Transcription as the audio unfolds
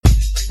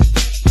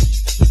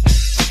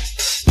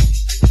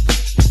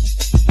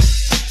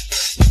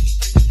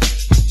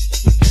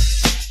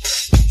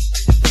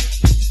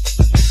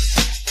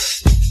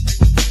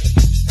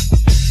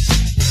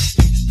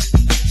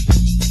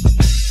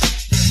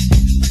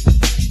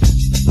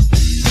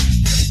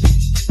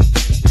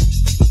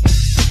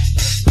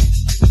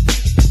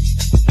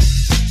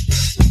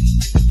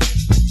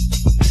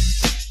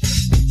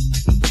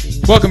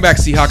Welcome back,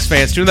 Seahawks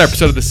fans, to another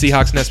episode of the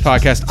Seahawks Nest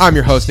Podcast. I'm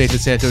your host, Nathan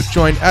Santos,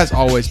 joined, as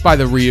always, by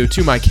the Ryu.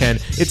 To my Ken,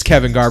 it's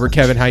Kevin Garber.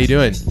 Kevin, how you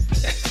doing?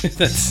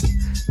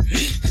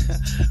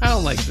 I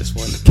don't like this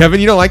one. Kevin,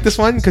 you don't like this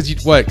one? Because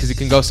it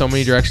can go so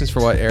many directions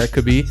for what Eric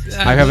could be?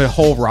 I have a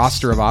whole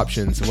roster of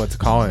options of what to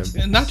call him.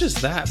 And not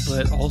just that,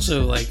 but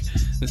also, like,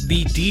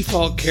 the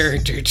default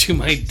character to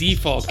my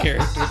default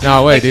character.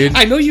 No, wait, dude.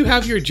 I know you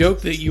have your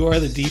joke that you are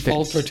the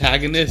default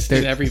protagonist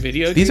in every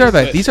video. These are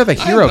the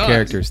hero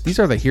characters. These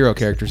are the hero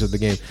characters of the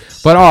game.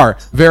 But our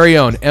very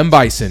own M.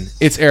 Bison,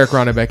 it's Eric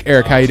Ronnebeck.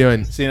 Eric, how you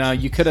doing? See, now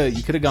you could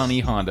have gone E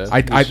Honda.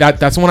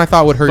 That's the one I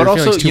thought would hurt your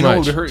feelings too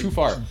much. Too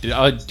far.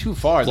 Too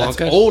far.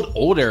 Blanca? That's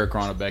old Eric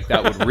Ronnebeck.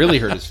 That would really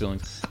hurt his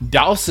feelings.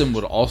 Dawson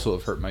would also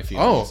have hurt my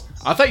feelings. Oh.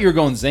 I thought you were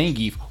going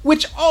Zangief,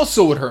 which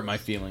also would hurt my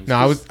feelings. No,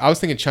 I was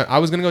thinking I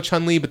was gonna go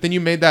Chun-Li, but then you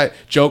made that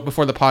joke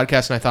before the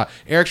podcast, and I thought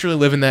Eric's really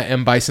living that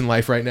M. Bison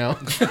life right now.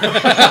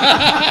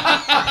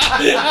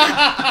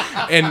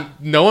 And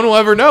no one will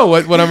ever know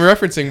what I'm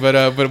referencing,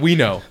 but we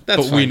know.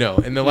 That's fine. We know,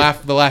 and the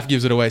laugh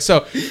gives it away.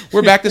 So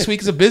we're back this week.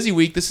 It's a busy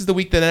week. This is the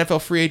week that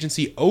NFL free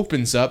agency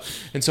opens up,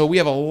 and so we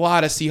have a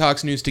lot of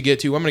Seahawks news to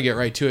get to. I'm gonna get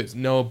right to it.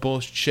 No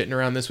bullshitting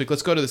around this week.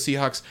 Let's go to the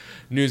Seahawks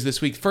news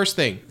this week. First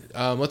thing,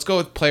 let's go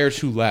with players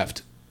who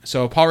left.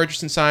 So Paul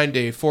Richardson signed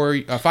a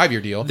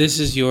 5-year deal. This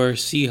is your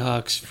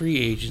Seahawks free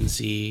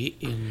agency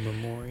in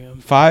memoriam.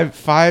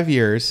 5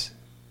 years.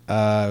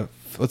 We're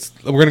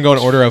gonna go in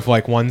order of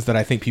like ones that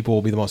I think people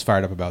will be the most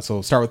fired up about. So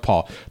we'll start with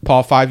Paul.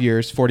 Paul, 5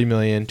 years, $40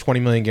 million,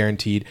 $20 million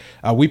guaranteed.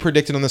 We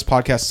predicted on this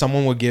podcast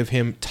someone would give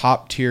him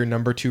top tier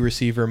number 2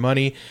 receiver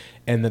money,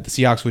 and that the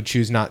Seahawks would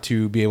choose not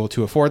to be able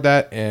to afford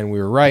that, and we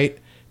were right.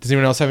 Does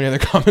anyone else have any other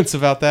comments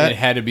about that? It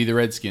had to be the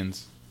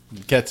Redskins.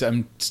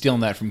 I'm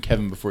stealing that from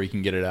Kevin before he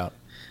can get it out.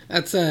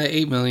 That's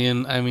 $8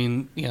 million. I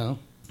mean,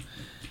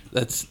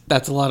 that's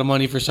a lot of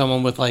money for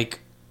someone with like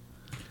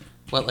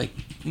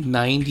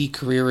 90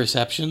 career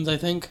receptions, I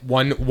think.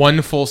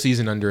 One full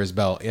season under his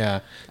belt. Yeah,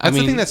 the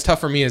thing that's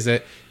tough for me is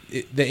that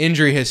the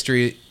injury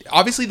history.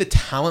 Obviously, the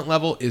talent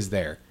level is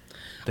there.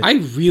 I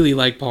really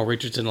like Paul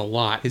Richardson a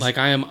lot.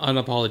 I am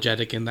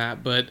unapologetic in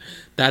that, but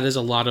that is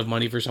a lot of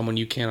money for someone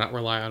you cannot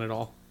rely on at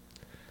all.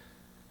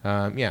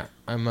 Yeah,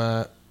 I don't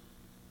know.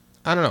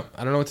 I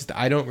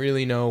don't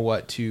really know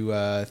what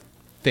to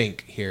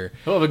think here.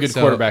 He'll have a good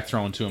quarterback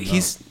thrown to him, though.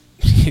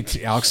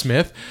 He's Alex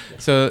Smith.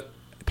 So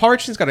Paul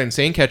Richardson's got an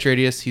insane catch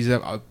radius. He's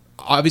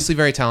obviously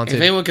very talented.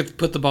 If anyone could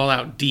put the ball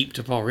out deep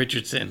to Paul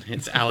Richardson,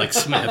 it's Alex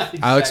Smith. Exactly.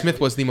 Alex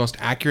Smith was the most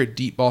accurate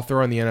deep ball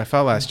thrower in the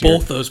NFL last year.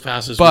 Both those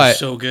passes were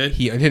so good.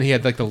 He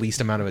had like the least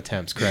amount of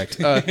attempts,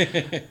 correct? I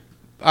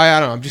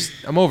don't know.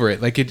 I'm over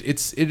it. Like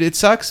it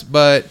sucks,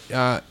 but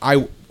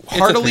I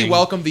heartily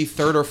welcome the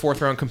 3rd or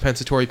 4th round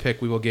compensatory pick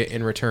we will get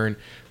in return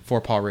for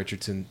Paul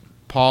Richardson.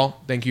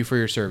 Paul, thank you for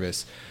your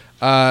service.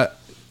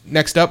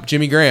 Next up,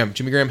 Jimmy Graham.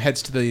 Jimmy Graham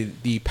heads to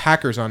the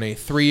Packers on a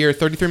 3-year,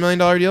 $33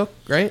 million deal,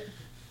 right?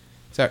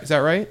 Is that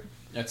right?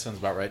 That sounds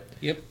about right.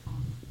 Yep.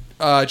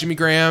 Jimmy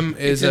Graham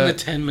is in the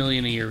 $10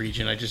 million a year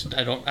region. I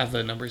don't have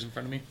the numbers in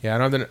front of me.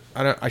 Yeah,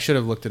 I should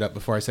have looked it up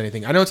before I said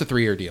anything. I know it's a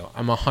 3-year deal.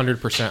 I'm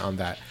 100% on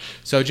that.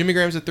 So Jimmy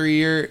Graham's a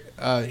 3-year.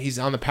 He's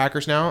on the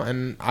Packers now,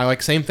 and I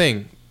like same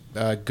thing.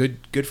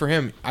 Good for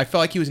him. I felt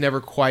like he was never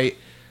quite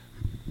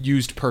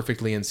used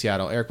perfectly in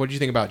Seattle. Eric, what did you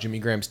think about Jimmy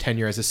Graham's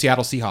tenure as a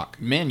Seattle Seahawk?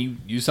 Man,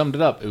 you summed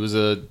it up. It was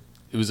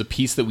a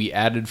piece that we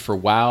added for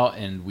WoW,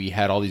 and we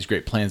had all these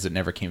great plans that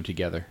never came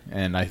together.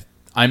 And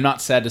I'm not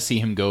sad to see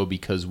him go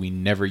because we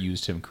never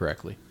used him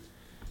correctly.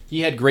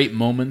 He had great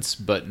moments,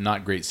 but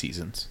not great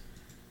seasons.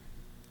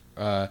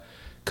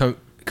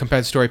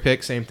 Compensatory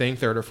pick, same thing,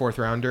 3rd or 4th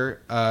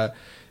rounder.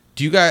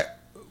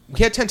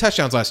 He had 10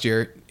 touchdowns last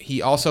year.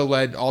 He also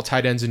led all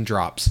tight ends in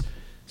drops.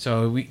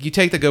 So you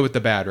take the good with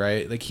the bad,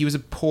 right? Like, he was a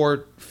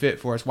poor fit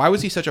for us. Why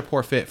was he such a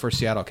poor fit for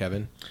Seattle,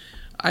 Kevin?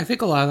 I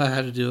think a lot of that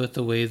had to do with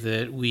the way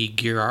that we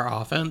gear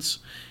our offense.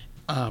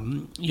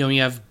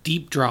 You have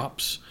deep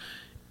drops,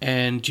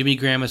 and Jimmy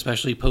Graham,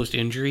 especially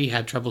post-injury,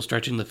 had trouble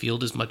stretching the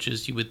field as much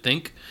as you would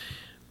think.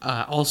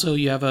 Also,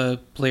 you have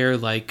a player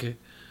like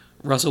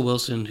Russell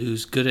Wilson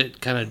who's good at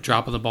kind of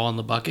dropping the ball in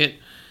the bucket.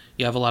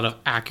 You have a lot of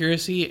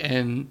accuracy,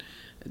 and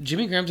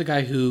Jimmy Graham's a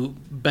guy who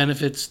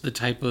benefits the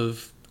type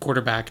of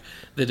quarterback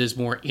that is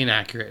more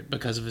inaccurate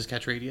because of his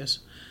catch radius.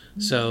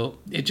 So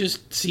it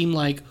just seemed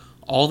like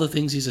all the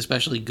things he's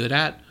especially good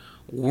at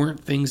weren't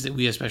things that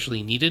we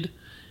especially needed.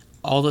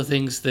 All the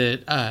things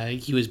that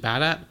he was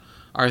bad at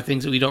are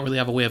things that we don't really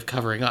have a way of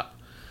covering up.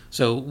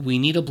 So we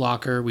need a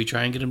blocker. We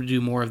try and get him to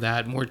do more of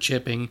that, more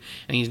chipping,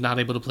 and he's not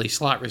able to play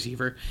slot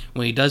receiver.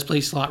 When he does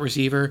play slot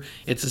receiver,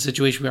 it's a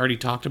situation we already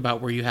talked about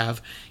where you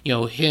have,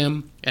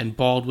 him and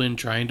Baldwin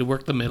trying to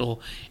work the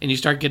middle, and you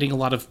start getting a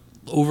lot of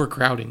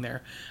overcrowding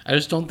there. I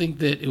just don't think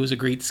that it was a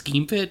great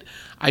scheme fit.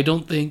 I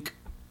think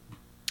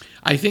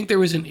there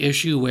was an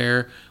issue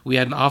where we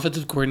had an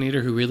offensive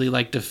coordinator who really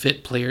liked to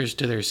fit players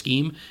to their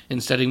scheme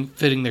instead of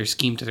fitting their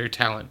scheme to their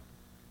talent.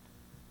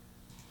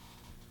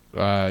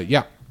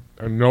 Yeah.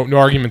 No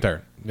argument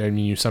there. I mean,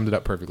 you summed it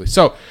up perfectly.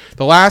 So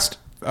the last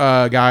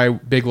guy,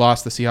 big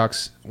loss the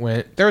Seahawks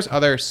went. There's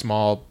other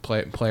small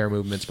player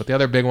movements, but the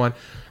other big one,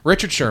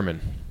 Richard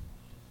Sherman,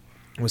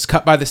 was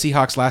cut by the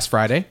Seahawks last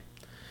Friday.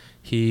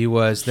 He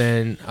was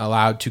then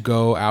allowed to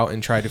go out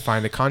and try to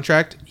find a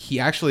contract. He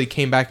actually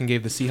came back and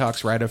gave the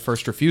Seahawks right of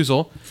first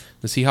refusal.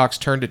 The Seahawks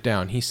turned it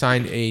down. He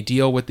signed a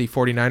deal with the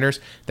 49ers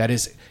that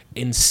is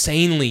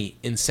insanely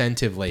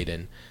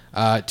incentive-laden,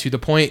 to the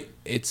point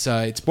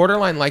it's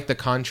borderline like the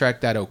contract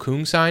that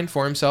Okung signed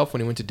for himself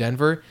when he went to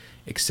Denver,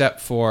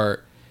 except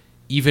for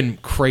even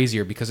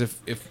crazier, because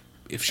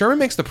if Sherman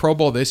makes the Pro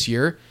Bowl this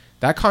year,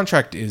 that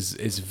contract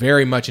is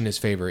very much in his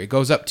favor. It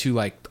goes up to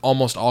like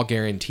almost all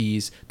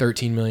guarantees,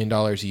 $13 million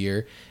a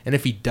year. And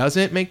if he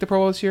doesn't make the Pro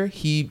Bowl this year,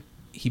 he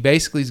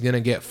basically is going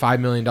to get $5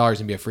 million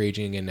and be a free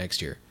agent again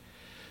next year.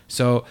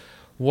 So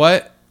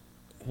what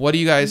do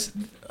you guys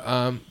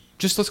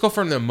just let's go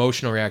from the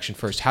emotional reaction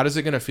first. How does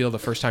it going to feel the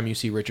first time you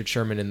see Richard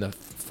Sherman in the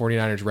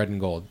 49ers red and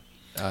gold?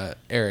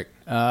 Eric?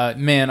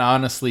 Man,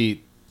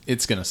 honestly,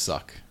 it's going to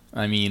suck.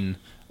 I mean,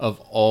 of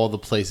all the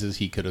places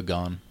he could have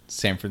gone,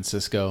 San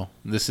Francisco.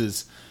 This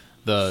is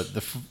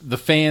the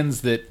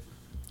fans that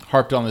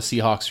harped on the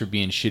Seahawks for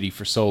being shitty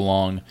for so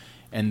long,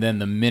 and then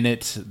the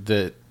minute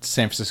that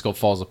San Francisco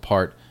falls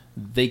apart,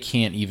 they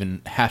can't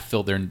even half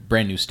fill their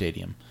brand new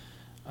stadium.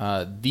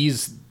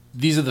 These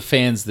are the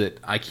fans that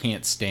I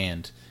can't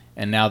stand,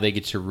 and now they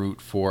get to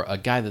root for a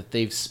guy that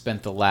they've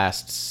spent the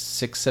last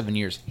 6-7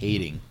 years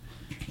hating.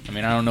 I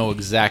mean, I don't know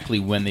exactly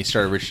when they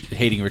started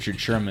hating Richard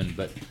Sherman,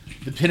 but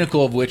the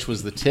pinnacle of which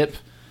was the tip.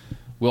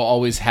 We'll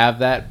always have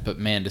that, but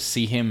man, to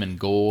see him in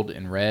gold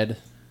and red,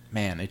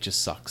 man, it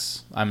just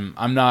sucks.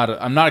 I'm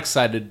not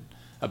excited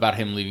about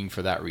him leaving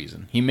for that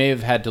reason. He may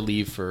have had to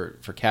leave for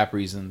cap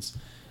reasons,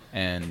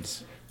 and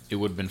it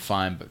would have been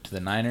fine. But to the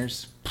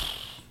Niners,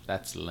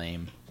 that's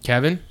lame.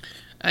 Kevin?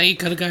 I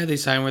got a guy they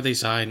signed where they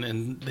signed,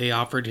 and they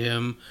offered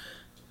him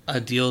a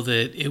deal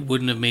that it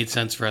wouldn't have made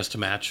sense for us to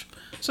match.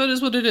 So it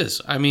is what it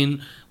is. I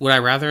mean, would I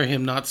rather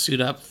him not suit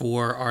up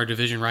for our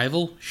division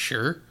rival?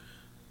 Sure,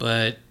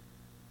 but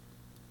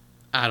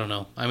I don't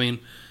know. I mean,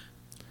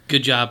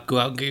 good job. Go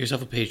out and get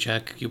yourself a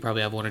paycheck. You'll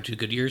probably have 1 or 2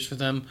 good years for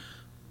them.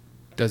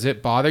 Does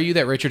it bother you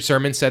that Richard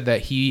Sherman said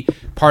that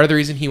part of the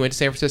reason he went to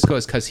San Francisco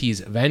is because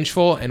he's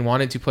vengeful and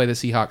wanted to play the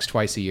Seahawks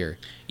twice a year?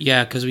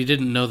 Yeah, because we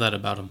didn't know that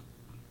about him.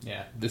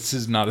 Yeah, this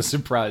is not a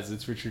surprise.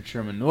 It's Richard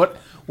Sherman. What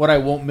I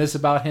won't miss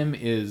about him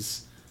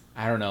is,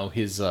 I don't know,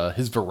 his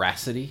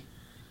veracity.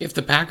 If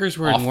the Packers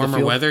were in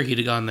warmer weather, he'd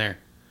have gone there.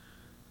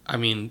 I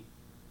mean,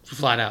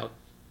 flat out.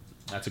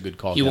 That's a good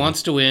call. He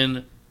wants to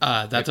win.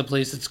 That's a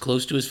place that's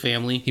close to his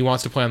family. He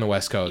wants to play on the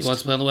West Coast. He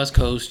wants to play on the West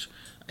Coast.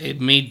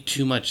 It made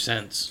too much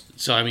sense.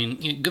 So, I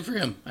mean, good for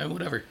him. I mean,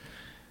 whatever.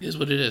 It is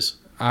what it is.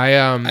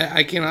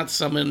 I cannot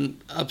summon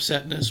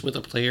upsetness with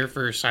a player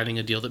for signing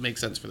a deal that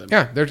makes sense for them.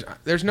 Yeah,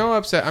 there's no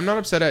upset. I'm not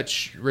upset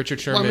at Richard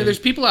Sherman. Well, I mean, there's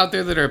people out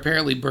there that are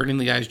apparently burning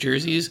the guy's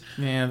jerseys.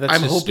 Yeah, that's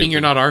I'm hoping stupid. you're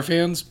not our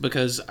fans,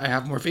 because I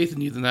have more faith in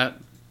you than that.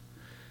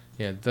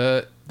 Yeah,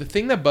 the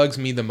thing that bugs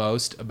me the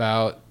most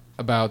about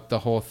the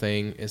whole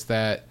thing is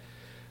that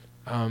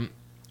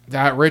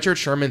that Richard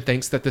Sherman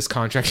thinks that this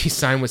contract he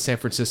signed with San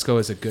Francisco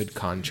is a good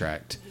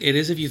contract. It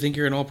is if you think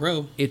you're an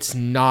All-Pro. It's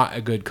not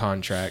a good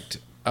contract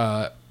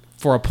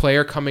for a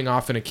player coming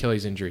off an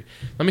Achilles injury.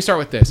 Let me start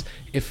with this.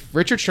 If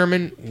Richard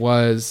Sherman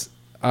was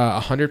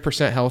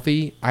 100%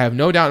 healthy, I have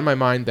no doubt in my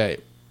mind that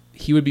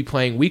he would be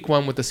playing week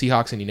 1 with the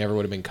Seahawks and he never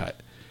would have been cut.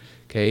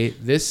 Okay,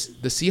 the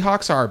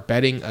Seahawks are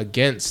betting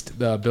against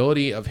the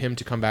ability of him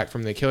to come back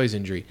from the Achilles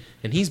injury,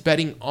 and he's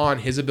betting on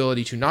his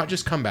ability to not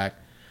just come back,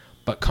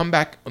 but come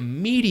back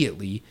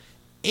immediately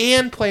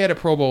and play at a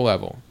Pro Bowl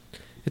level.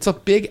 It's a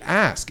big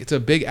ask. It's a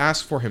big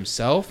ask for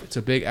himself. It's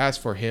a big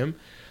ask for him.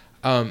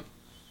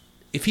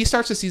 If he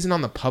starts the season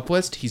on the PUP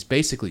list, he's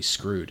basically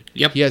screwed.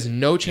 Yep. He has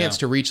no chance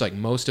to reach like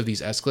most of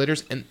these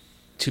escalators, and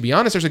to be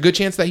honest, there's a good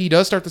chance that he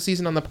does start the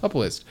season on the PUP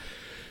list,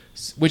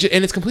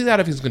 and it's completely out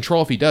of his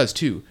control if he does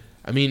too.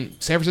 I mean,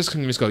 San Francisco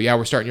can just go, yeah,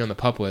 we're starting you on the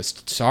PUP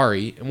list.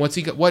 Sorry. And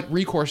what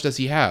recourse does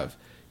he have?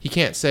 He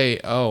can't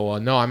say, oh, well,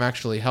 no, I'm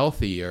actually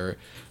healthy, or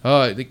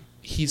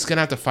he's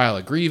gonna have to file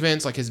a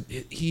grievance. Like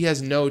he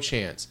has no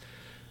chance.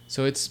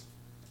 So I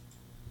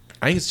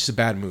think it's just a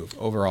bad move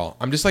overall.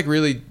 I'm just like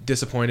really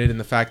disappointed in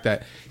the fact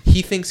that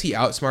he thinks he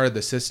outsmarted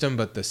the system,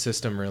 but the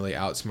system really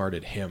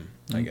outsmarted him,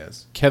 I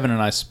guess. Kevin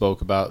and I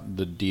spoke about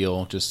the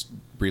deal just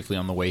briefly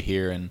on the way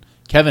here, and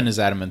Kevin is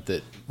adamant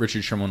that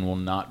Richard Sherman will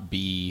not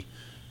be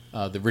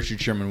the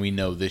Richard Sherman we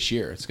know this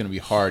year. It's going to be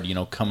hard,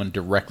 coming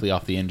directly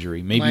off the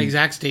injury. Maybe my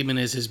exact statement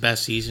is his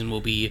best season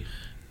will be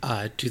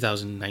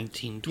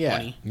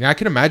 2019-20. Yeah, I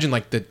can imagine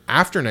like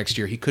after next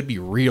year he could be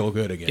real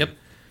good again. Yep.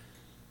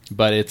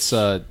 But it's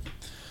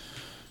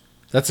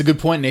that's a good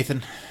point,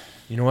 Nathan.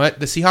 You know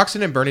what? The Seahawks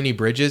didn't burn any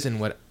bridges,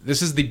 and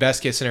this is the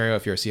best case scenario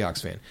if you're a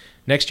Seahawks fan.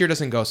 Next year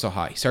doesn't go so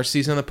high. He starts the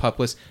season on the PUP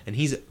list, and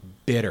he's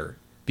bitter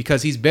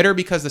because he's bitter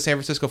because the San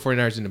Francisco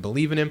 49ers didn't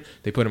believe in him.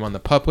 They put him on the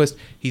PUP list.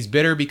 He's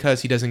bitter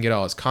because he doesn't get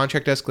all his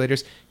contract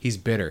escalators. He's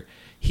bitter.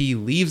 He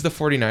leaves the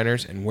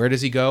 49ers, and where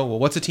does he go? Well,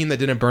 what's a team that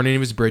didn't burn any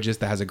of his bridges,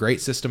 that has a great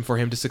system for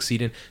him to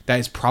succeed in, that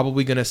is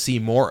probably going to see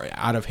more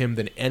out of him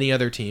than any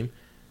other team?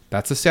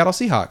 That's the Seattle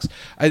Seahawks.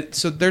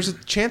 So there's a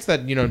chance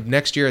that,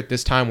 next year at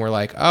this time we're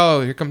like,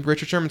 oh, here comes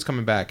Richard Sherman's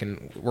coming back,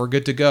 and we're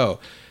good to go.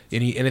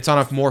 And it's on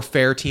a more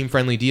fair,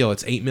 team-friendly deal.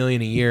 It's $8 million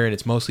a year, and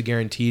it's mostly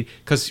guaranteed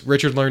because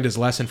Richard learned his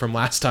lesson from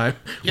last time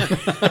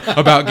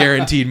about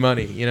guaranteed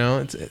money.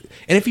 And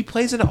if he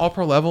plays at an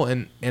all-pro level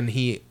and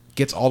he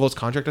gets all those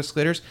contract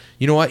escalators,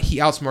 you know what?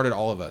 He outsmarted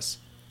all of us.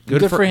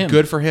 Good for him.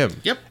 Good for him.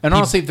 Yep. And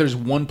honestly, if there's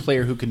one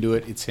player who can do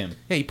it, it's him.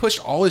 Yeah, he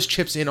pushed all his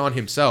chips in on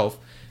himself,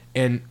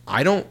 and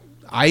I don't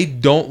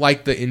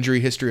like the injury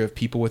history of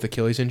people with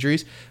Achilles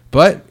injuries,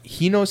 but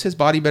he knows his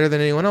body better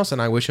than anyone else,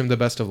 and I wish him the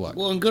best of luck.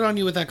 Well, and good on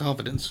you with that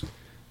confidence.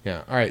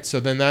 Yeah. All right. So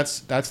then that's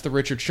the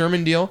Richard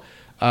Sherman deal.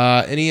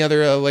 Any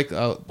other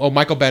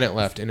Michael Bennett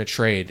left in a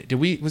trade.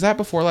 Was that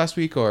before last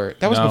week or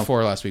that was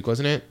before last week,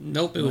 wasn't it?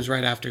 Nope, it was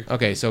right after.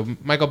 Okay, so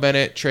Michael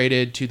Bennett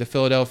traded to the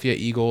Philadelphia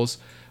Eagles.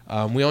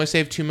 We only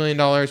saved $2 million.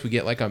 We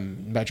get like a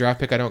draft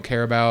pick I don't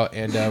care about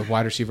and a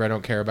wide receiver I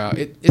don't care about.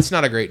 It's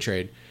not a great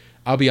trade.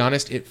 I'll be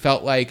honest. It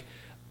felt like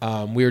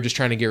we were just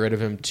trying to get rid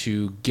of him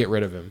to get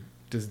rid of him.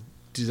 Do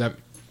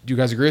you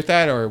guys agree with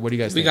that, or what do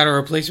you guys think? We got a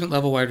replacement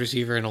level wide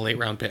receiver and a late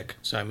round pick.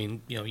 So I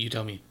mean, you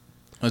tell me.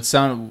 One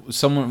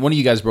of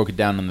you guys broke it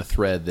down on the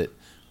thread that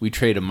we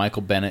traded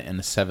Michael Bennett in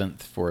the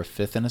 7th for a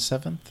 5th and a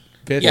 7th.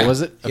 Fifth? Yeah. What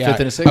was it? A 5th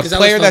and a 6th? A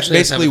player that's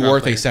basically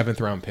worth a 7th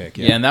round pick.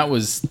 Yeah, and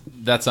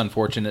that's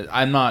unfortunate.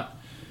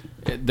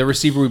 The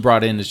receiver we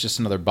brought in is just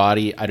another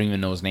body. I don't even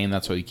know his name.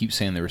 That's why you keep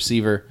saying the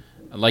receiver.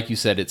 Like you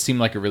said, it seemed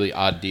like a really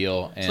odd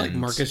deal. It's like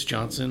Marcus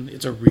Johnson.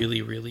 It's a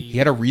really, really... He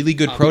had a really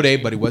good pro day,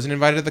 but he wasn't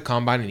invited to the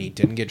combine, and he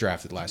didn't get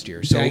drafted last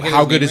year. So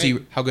how good is he?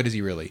 How good is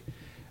he really?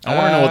 I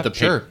want to know what the...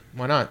 Sure,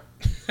 why not?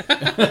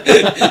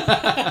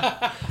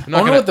 I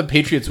wonder what the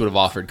Patriots would have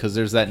offered, because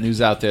there's that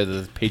news out there that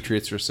the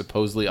Patriots are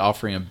supposedly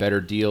offering a better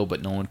deal,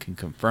 but no one can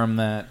confirm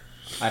that.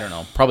 I don't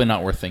know. Probably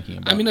not worth thinking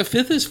about. I mean, a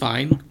 5th is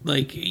fine.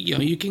 Like,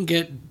 you can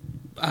get...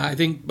 I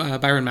think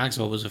Byron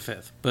Maxwell was a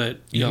 5th, but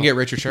you can get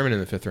Richard Sherman in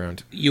the 5th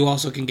round. You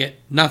also can get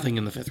nothing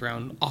in the 5th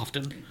round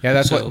often. Yeah,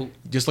 that's what.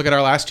 Just look at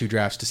our last 2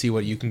 drafts to see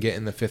what you can get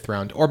in the 5th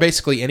round, or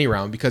basically any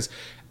round. Because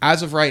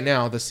as of right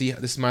now, this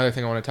is my other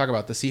thing I want to talk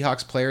about. The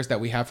Seahawks players that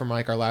we have from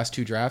like our last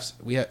 2 drafts,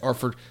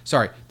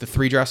 the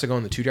 3 drafts ago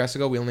and the 2 drafts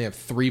ago, we only have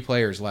 3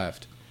 players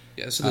left.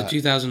 Yeah, so the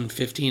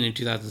 2015 and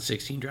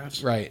 2016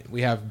 drafts. Right.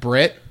 We have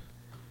Britt.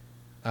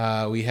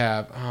 We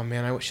have. Oh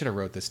man, I should have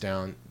wrote this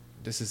down.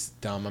 This is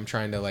dumb. I'm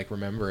trying to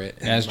remember it.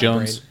 As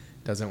Jones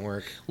doesn't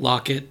work.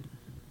 Lockett.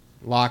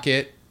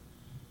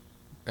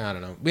 I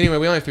don't know. But anyway,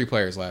 we only have 3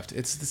 players left.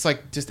 It's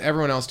like just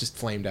everyone else just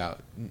flamed out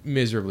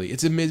miserably.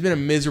 It's been a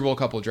miserable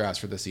couple of drafts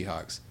for the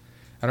Seahawks.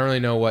 I don't really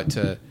know what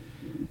to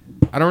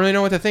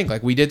think.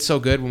 Like, we did so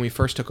good when we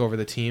first took over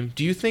the team.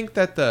 Do you think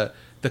that the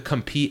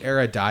compete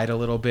era died a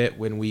little bit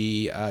when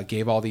we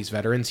gave all these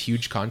veterans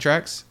huge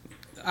contracts?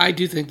 I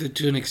do think that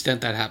to an extent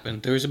that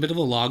happened. There was a bit of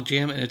a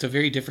logjam, and it's a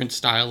very different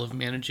style of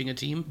managing a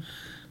team.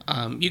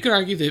 You could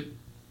argue that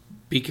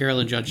Pete Carroll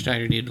and Judge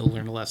Schneider needed to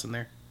learn a lesson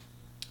there.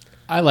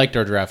 I liked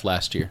our draft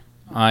last year.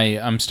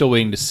 I'm still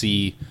waiting to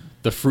see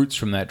the fruits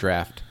from that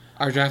draft.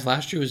 Our draft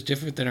last year was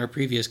different than our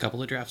previous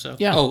couple of drafts, though.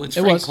 Yeah, oh,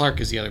 Frank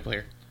Clark is the other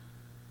player.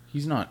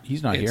 He's not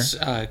here.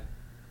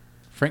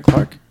 Frank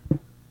Clark.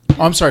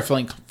 Oh, I'm sorry,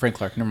 Frank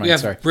Clark. Never mind. We have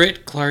sorry.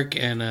 Britt, Clark,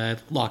 and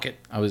Lockett.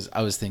 I was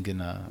thinking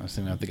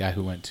of the guy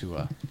who went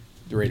to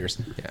the Raiders.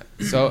 Yeah.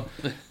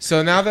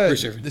 So now the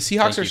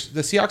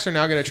Seahawks are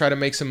now going to try to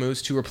make some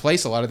moves to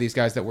replace a lot of these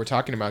guys that we're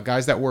talking about,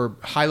 guys that were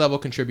high level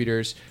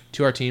contributors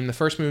to our team. The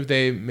first move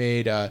they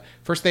made,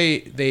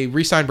 they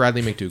re-signed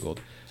Bradley McDougald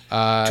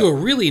to a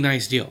really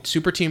nice deal,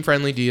 super team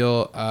friendly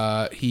deal.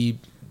 He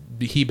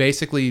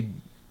basically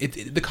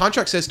the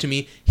contract says to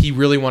me he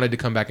really wanted to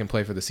come back and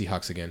play for the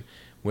Seahawks again.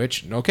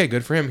 Which, okay,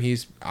 good for him.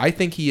 I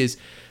think he is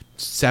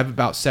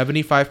about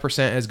 75%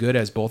 as good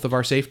as both of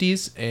our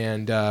safeties,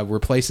 and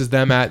replaces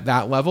them at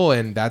that level.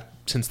 And that,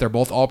 since they're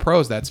both all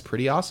pros, that's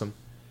pretty awesome.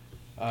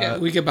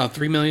 We get about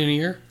 $3 million a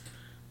year.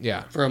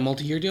 Yeah, for a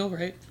multi-year deal,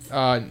 right?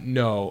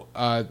 No,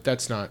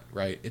 that's not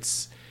right.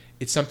 It's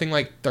something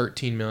like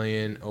 $13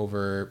 million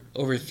over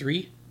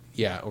 3.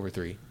 Yeah, over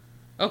 3.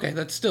 Okay,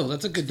 that's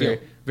a good deal.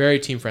 Very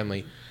team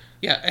friendly.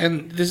 Yeah,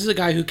 and this is a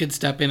guy who could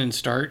step in and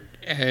start,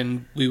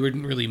 and we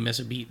wouldn't really miss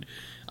a beat.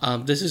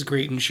 This is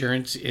great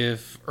insurance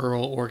if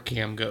Earl or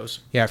Cam goes.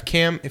 Yeah, if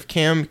Cam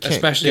can't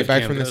especially get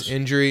back Cam from goes. this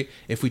injury,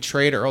 if we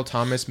trade Earl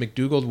Thomas,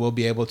 McDougald will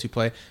be able to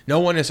play. No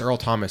one is Earl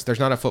Thomas. There's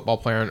not a football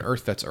player on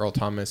earth that's Earl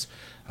Thomas,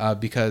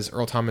 because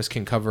Earl Thomas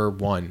can cover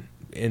one,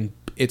 and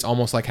it's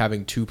almost like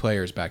having 2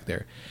 players back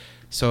there.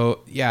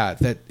 So yeah,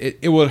 that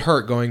it would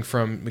hurt going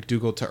from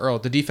McDougald to Earl.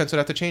 The defense would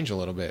have to change a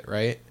little bit,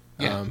 right?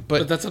 Yeah,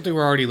 but that's something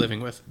we're already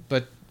living with.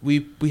 But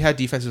we had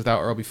defenses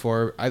without Earl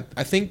before. I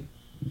think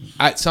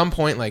at some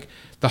point, like,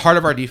 the heart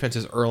of our defense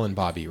is Earl and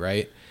Bobby,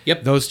 right?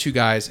 Yep. Those two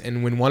guys,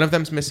 and when one of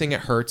them's missing,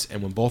 it hurts,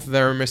 and when both of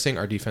them are missing,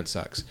 our defense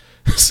sucks.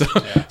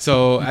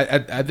 So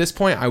at this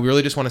point, I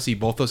really just want to see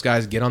both those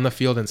guys get on the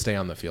field and stay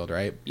on the field,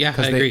 right? Yeah,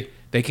 I agree.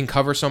 They can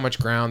cover so much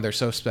ground. They're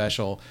so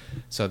special.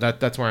 So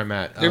that's where I'm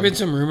at. There have been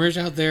some rumors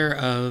out there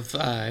of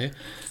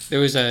there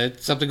was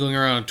something going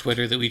around on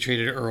Twitter that we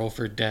traded Earl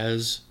for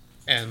Dez,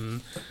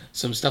 and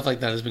some stuff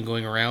like that has been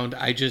going around.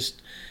 I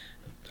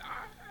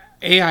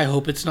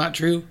hope it's not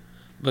true,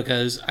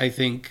 because I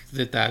think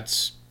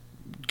that's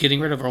getting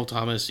rid of Earl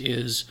Thomas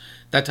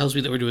that tells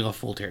me that we're doing a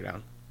full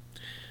teardown.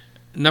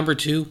 Number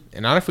 2.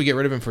 And not if we get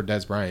rid of him for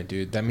Dez Bryant,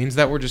 dude. That means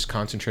that we're just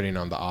concentrating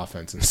on the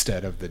offense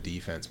instead of the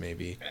defense,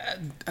 maybe.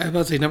 I was about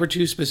to say, number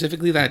 2,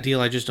 specifically that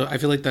deal, I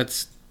feel like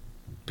that's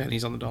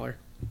pennies on the dollar.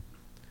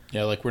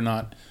 Yeah, like we're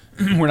not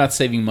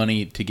saving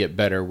money to get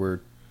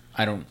better.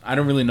 I don't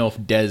really know if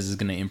Dez is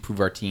going to improve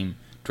our team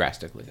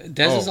drastically.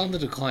 Dez is on the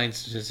decline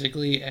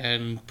statistically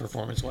and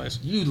performance-wise.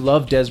 You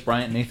love Dez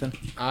Bryant, Nathan?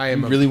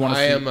 I'm a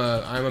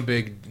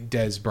big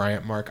Dez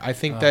Bryant mark. I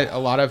think that a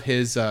lot of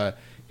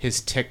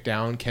his tick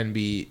down can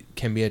be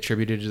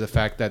attributed to the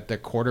fact that the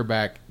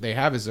quarterback they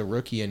have is a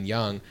rookie and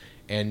young,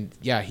 and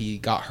yeah, he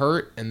got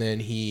hurt and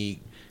then he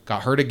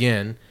got hurt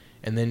again,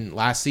 and then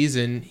last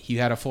season he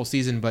had a full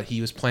season, but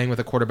he was playing with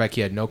a quarterback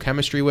he had no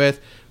chemistry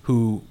with,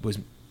 who was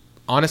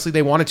honestly,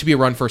 they wanted to be a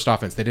run first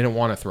offense. They didn't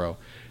want to throw.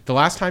 The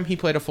last time he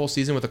played a full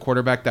season with a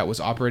quarterback that was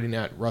operating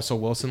at Russell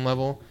Wilson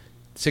level,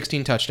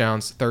 16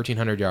 touchdowns,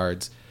 1,300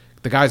 yards.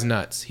 The guy's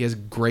nuts. He has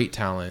great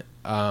talent.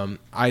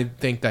 I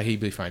think that he'd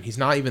be fine. He's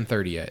not even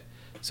 30 yet.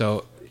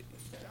 So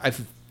a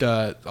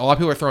lot of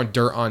people are throwing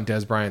dirt on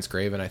Dez Bryant's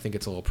grave, and I think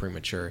it's a little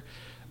premature.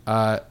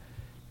 I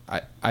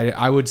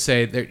would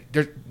say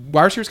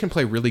wide receivers can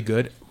play really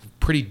good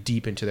pretty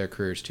deep into their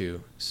careers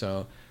too.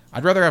 So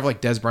I'd rather have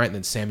like Dez Bryant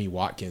than Sammy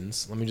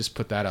Watkins. Let me just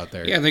put that out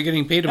there. Yeah, they're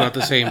getting paid about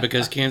the same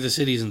because Kansas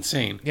City's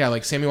insane. Yeah,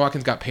 like Sammy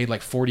Watkins got paid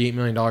like $48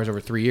 million over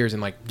 3 years,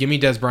 and like give me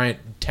Dez Bryant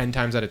 10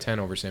 times out of 10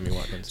 over Sammy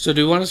Watkins. So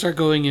do we want to start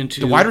going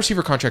into... The wide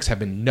receiver contracts have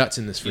been nuts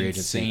in this free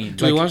agency.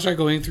 Do we want to start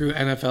going through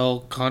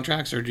NFL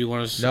contracts, or do you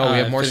want to... No, we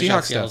have more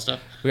Seahawks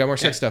stuff. We got more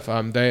Seahawks stuff.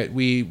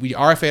 We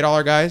RFA'd all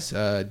our guys.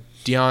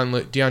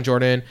 Dion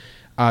Jordan...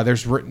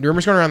 there's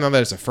rumors going around now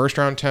that it's a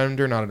first-round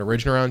tender, not an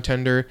original round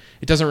tender.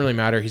 It doesn't really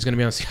matter. He's going to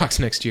be on the Seahawks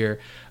next year.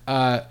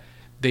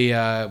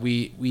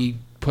 We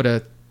put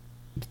a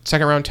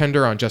second-round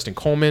tender on Justin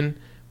Coleman,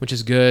 which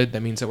is good.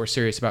 That means that we're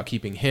serious about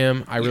keeping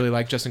him. I really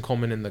like Justin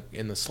Coleman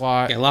in the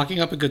slot. Yeah,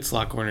 locking up a good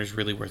slot corner is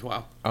really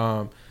worthwhile.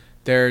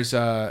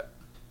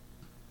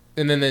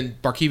 And then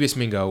Barkevious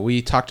Mingo.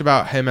 We talked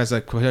about him as a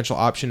potential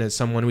option as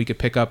someone we could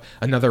pick up,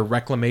 another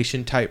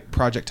reclamation type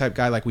project type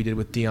guy like we did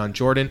with Dion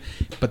Jordan.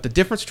 But the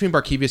difference between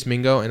Barkevious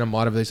Mingo and a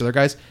lot of these other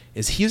guys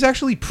is he was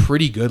actually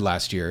pretty good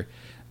last year.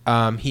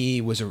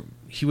 He was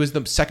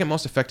the second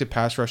most effective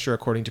pass rusher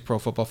according to Pro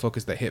Football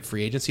Focus that hit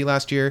free agency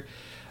last year.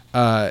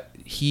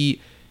 He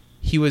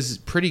was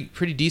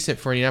pretty decent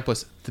for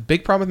Indianapolis. The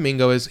big problem with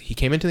Mingo is he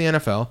came into the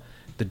NFL.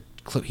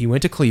 He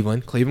went to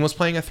Cleveland. Cleveland was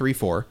playing a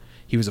 3-4.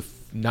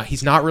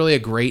 He's not really a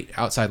great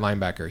outside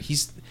linebacker.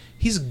 He's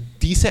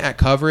decent at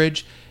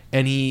coverage,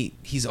 and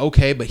he's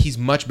okay, but he's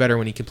much better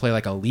when he can play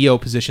like a Leo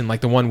position like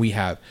the one we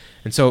have.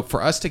 And so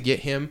for us to get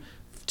him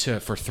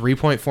for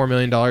 $3.4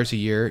 million a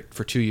year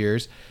for 2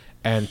 years,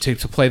 and to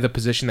play the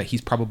position that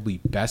he's probably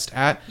best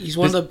at, he's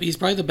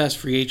probably the best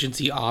free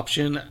agency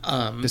option.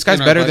 This guy's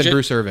better than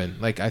Bruce Irvin.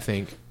 Like I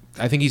think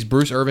he's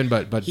Bruce Irvin,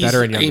 but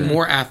better and younger. He's a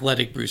more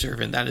athletic Bruce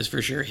Irvin, that is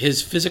for sure.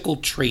 His physical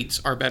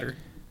traits are better.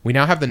 We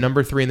now have the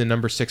number 3 and the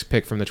number 6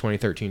 pick from the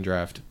 2013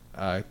 draft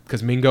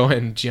because Mingo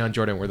and Dion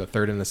Jordan were the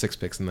 3rd and the 6th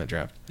picks in that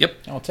draft. Yep,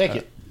 I'll take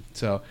it.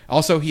 So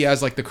also he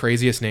has like the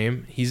craziest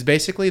name. He's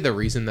basically the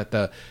reason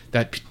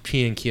that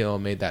P and Keel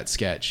made that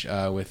sketch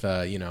with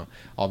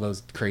all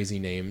those crazy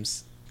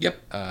names. Yep.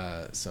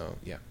 So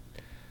yeah.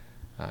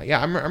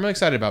 I'm really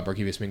excited about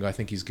Barkevious Mingo. I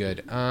think he's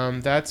good.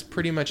 That's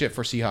pretty much it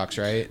for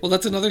Seahawks, right? Well,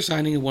 that's another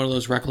signing of one of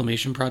those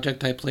reclamation project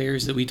type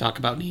players that we talk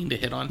about needing to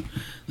hit on.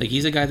 Like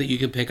he's a guy that you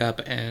could pick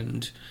up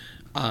and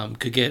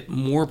could get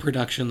more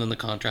production than the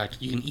contract.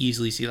 You can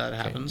easily see that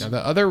happens. Now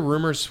the other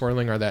rumors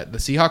swirling are that the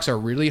Seahawks are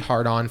really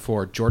hard on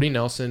for Jordy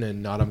Nelson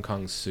and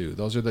Ndamukong Suh.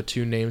 Those are the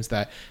two names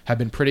that have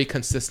been pretty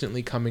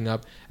consistently coming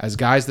up as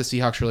guys the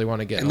Seahawks really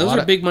want to get. And those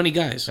are big money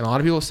guys. And a lot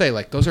of people say,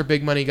 like, those are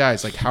big money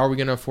guys. Like, how are we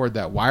going to afford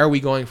that? Why are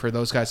we going for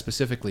those guys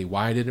specifically?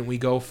 Why didn't we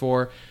go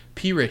for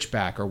P. Rich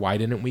back? Or why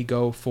didn't we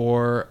go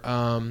for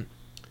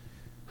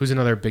who's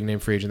another big name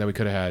free agent that we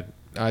could have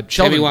had?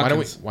 Sheldon. Why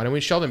don't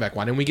we Sheldon back?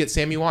 Why didn't we get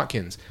Sammy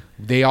Watkins?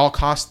 They all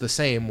cost the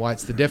same.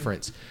 What's the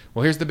difference?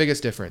 Well, here's the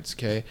biggest difference,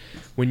 okay?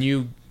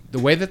 The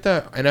way that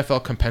the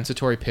NFL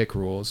compensatory pick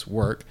rules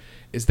work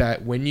is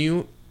that when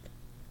you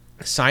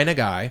sign a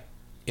guy,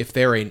 if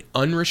they're an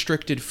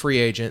unrestricted free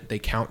agent, they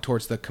count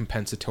towards the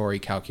compensatory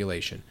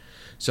calculation.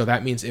 So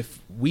that means if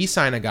we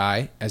sign a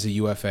guy as a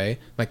UFA,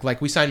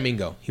 like we signed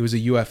Mingo, he was a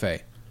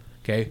UFA,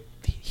 okay?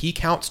 He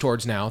counts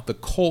towards now the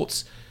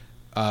Colts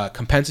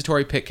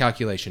compensatory pick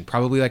calculation,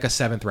 probably like a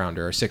 7th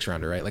rounder or 6th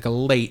rounder, right? Like a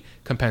late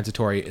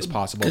compensatory is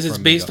possible. Because it's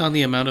based on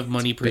the amount of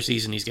money per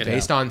season he's getting.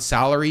 Based on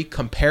salary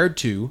compared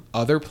to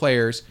other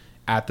players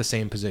at the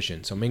same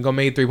position. So Mingo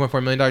made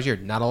 $3.4 million a year.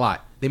 Not a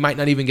lot. They might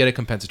not even get a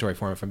compensatory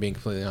for him, if I'm being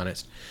completely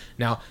honest.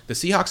 Now, the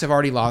Seahawks have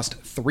already lost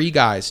 3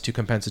 guys to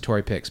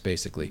compensatory picks,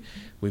 basically.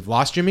 We've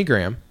lost Jimmy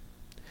Graham.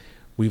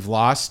 We've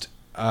lost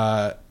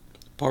Paul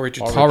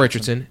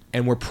Richardson.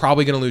 And we're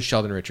probably going to lose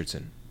Sheldon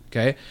Richardson.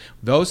 Okay?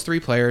 Those 3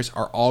 players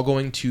are all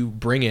going to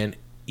bring in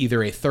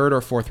either a 3rd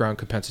or 4th round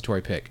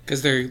compensatory pick.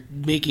 Because they're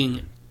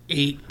making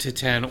 8 to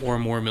 10 or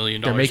more $1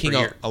 million They're making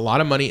a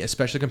lot of money,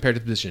 especially compared to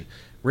the position.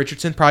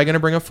 Richardson probably going to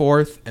bring a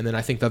 4th, and then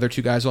I think the other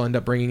 2 guys will end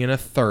up bringing in a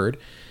 3rd.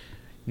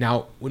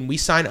 Now, when we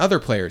sign other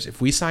players,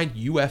 if we sign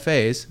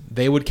UFAs,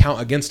 they would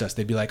count against us.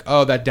 They'd be like,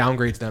 oh, that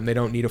downgrades them. They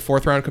don't need a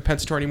 4th round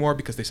compensatory anymore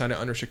because they signed an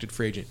unrestricted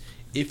free agent.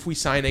 If we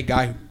sign a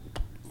guy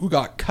who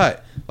got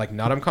cut, like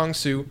Nadam Kong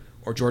Su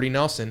or Jordy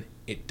Nelson,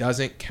 it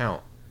doesn't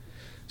count.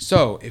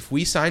 So if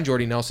we sign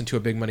Jordy Nelson to a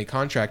big money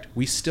contract,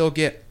 we still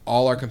get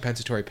all our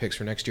compensatory picks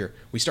for next year.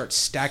 We start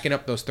stacking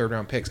up those 3rd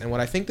round picks. And what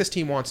I think this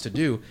team wants to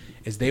do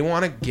is they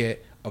want to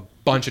get a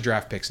bunch of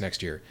draft picks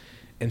next year.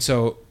 And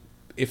so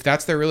if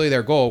that's really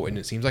their goal, and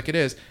it seems like it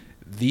is,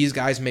 these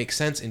guys make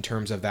sense in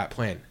terms of that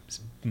plan.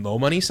 Low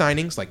money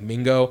signings like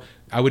Mingo.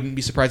 I wouldn't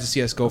be surprised to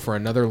see us go for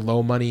another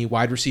low money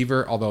wide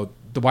receiver, although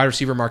the wide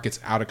receiver market's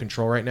out of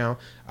control right now.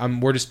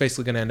 We're just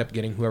basically going to end up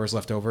getting whoever's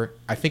left over.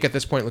 I think at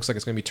this point it looks like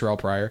it's going to be Terrell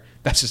Pryor.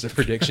 That's just a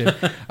prediction.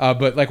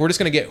 But like we're just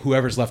going to get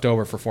whoever's left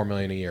over for $4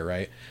 million a year,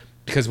 right?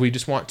 Because we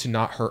just want to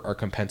not hurt our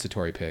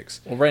compensatory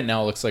picks. Well, right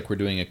now it looks like we're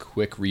doing a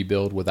quick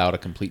rebuild without a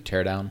complete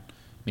teardown,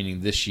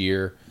 meaning this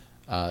year.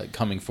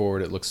 Going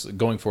forward, it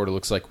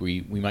looks like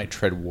we might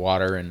tread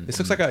water, and this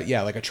looks like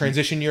a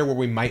transition year where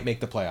we might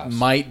make the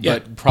playoffs.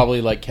 But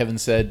probably like Kevin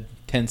said,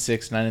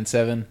 10-6,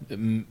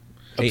 9-7,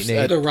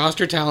 8-8. The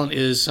roster talent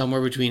is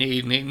somewhere between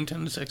 8-8 and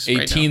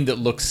 10-6. A team that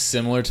looks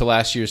similar to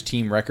last year's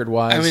team record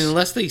wise. I mean,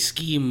 unless they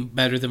scheme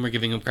better than we're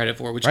giving them credit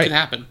for, which could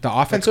happen. The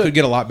offense could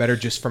get a lot better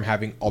just from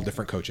having all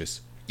different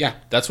coaches. Yeah,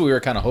 that's what we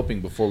were kind of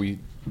hoping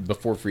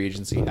before free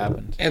agency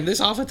happened. And this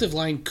offensive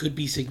line could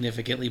be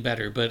significantly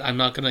better, but I'm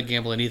not going to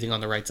gamble anything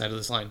on the right side of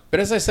this line. But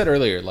as I said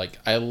earlier, like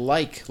I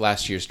like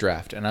last year's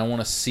draft, and I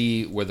want to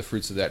see where the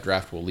fruits of that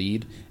draft will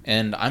lead.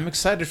 And I'm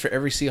excited for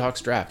every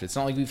Seahawks draft. It's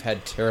not like we've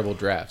had terrible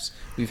drafts.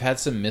 We've had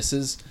some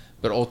misses,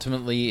 but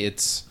ultimately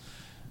it's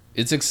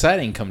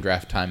exciting come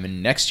draft time.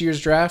 And next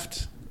year's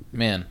draft,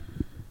 man,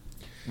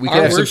 we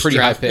could have some pretty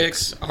high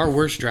picks. Our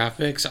worst draft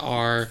picks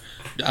are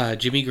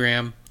Jimmy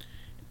Graham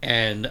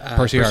and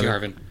Percy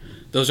Harvin.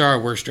 Those are our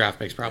worst draft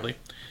picks, probably.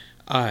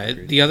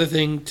 The other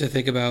thing to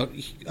think about,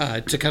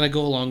 to kind of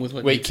go along with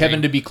what Nate's Kevin,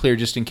 saying, to be clear,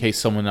 just in case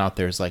someone out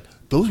there is like,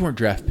 those weren't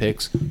draft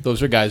picks.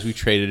 Those are guys we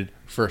traded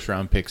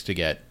first-round picks to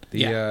get.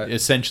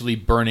 Essentially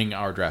burning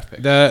our draft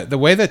picks. The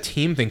way the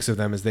team thinks of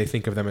them is they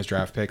think of them as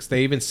draft picks.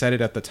 They even said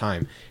it at the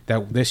time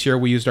that this year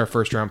we used our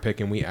first-round pick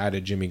and we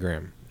added Jimmy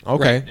Graham.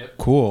 Okay, right. Yep.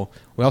 Cool.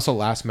 We also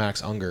lost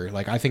Max Unger.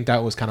 Like I think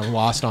that was kind of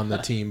lost on the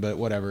team, but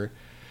whatever.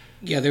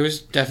 Yeah, there was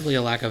definitely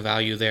a lack of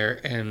value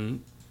there,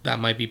 and that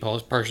might be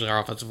partially our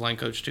offensive line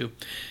coach too.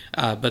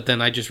 But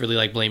then I just really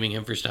like blaming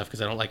him for stuff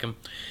because I don't like him.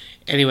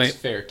 Anyway, it's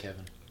fair,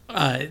 Kevin.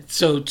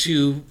 So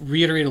to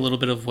reiterate a little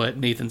bit of what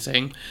Nathan's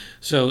saying,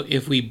 so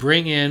if we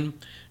bring in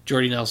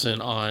Jordy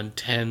Nelson on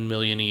 $10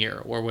 million a year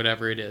or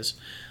whatever it is,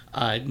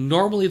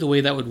 normally the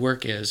way that would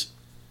work is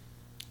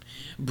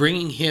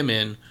bringing him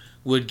in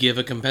would give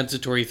a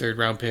compensatory 3rd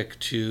round pick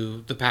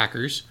to the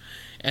Packers.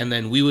 And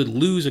then we would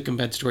lose a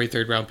compensatory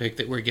 3rd round pick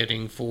that we're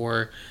getting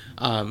for,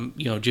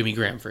 Jimmy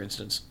Graham, for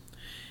instance.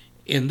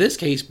 In this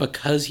case,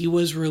 because he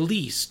was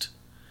released,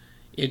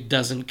 it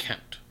doesn't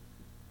count.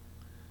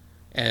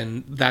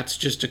 And that's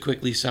just to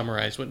quickly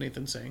summarize what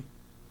Nathan's saying.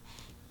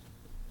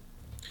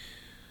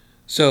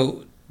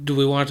 So, do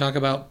we want to talk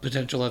about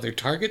potential other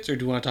targets, or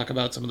do we want to talk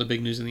about some of the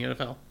big news in the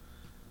NFL?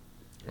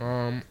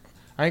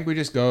 I think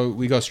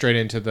we go straight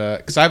into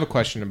because I have a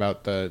question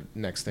about the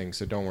next thing,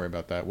 so don't worry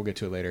about that. We'll get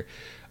to it later.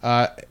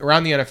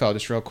 Around the NFL,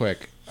 just real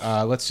quick,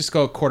 let's just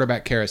go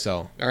quarterback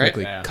carousel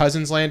quickly. Yeah.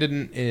 Cousins landed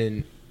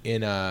in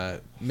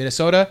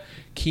Minnesota.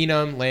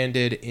 Keenum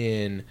landed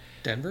in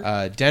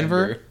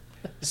Denver.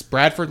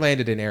 Bradford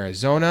landed in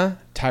Arizona.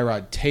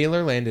 Tyrod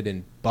Taylor landed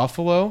in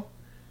Buffalo.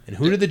 And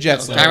who did the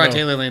Jets land? Tyrod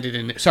Taylor landed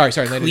in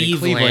landed in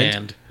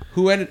Cleveland.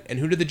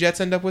 Who did the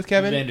Jets end up with,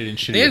 Kevin?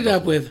 They ended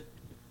up with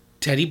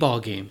Teddy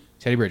Ballgame.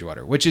 Teddy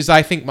Bridgewater, which is,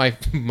 I think, my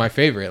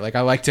favorite. Like,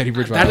 I like Teddy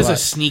Bridgewater. That is a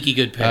sneaky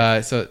good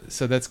pick.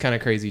 So that's kind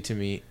of crazy to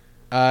me.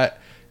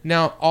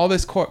 Now, all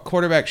this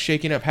quarterback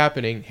shaking up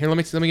happening. Here, let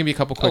me give you a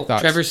couple quick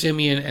thoughts. Trevor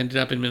Siemian ended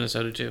up in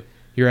Minnesota, too.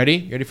 You ready?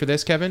 You ready for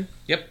this, Kevin?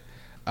 Yep.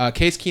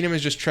 Case Keenum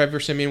is just Trevor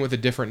Siemian with a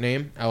different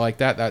name. I like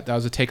that. That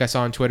was a take I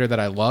saw on Twitter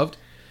that I loved.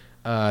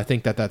 I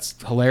think that's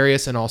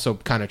hilarious and also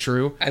kind of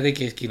true. I think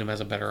Case Keenum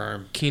has a better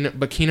arm.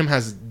 But Keenum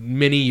has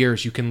many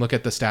years. You can look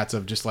at the stats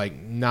of just like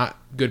not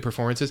good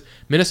performances.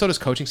 Minnesota's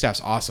coaching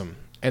staff's awesome,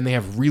 and they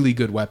have really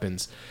good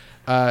weapons.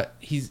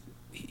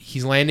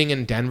 he's landing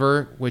in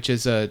Denver, which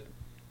is a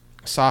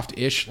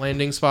soft-ish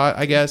landing spot,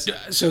 I guess.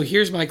 So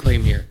here's my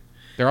claim here.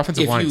 Their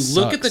offensive line If you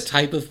look at the sucks.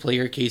 type of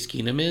player Case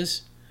Keenum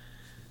is,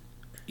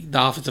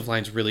 the offensive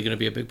line's really going to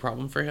be a big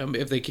problem for him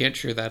if they can't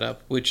shore that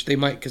up, which they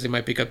might, because they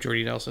might pick up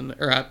Jordy Nelson,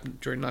 or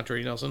not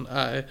Jordy Nelson,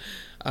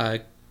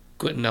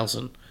 Quentin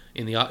Nelson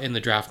in the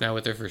draft now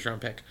with their first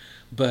round pick.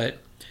 But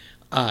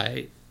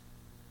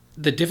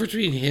the difference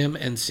between him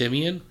and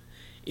Simeon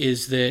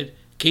is that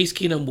Case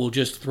Keenum will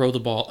just throw the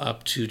ball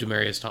up to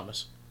Demaryius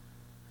Thomas.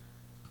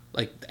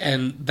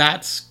 And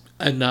that's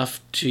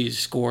enough to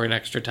score an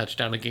extra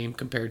touchdown a game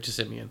compared to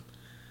Simeon.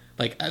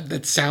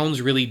 That sounds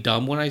really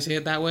dumb when I say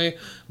it that way,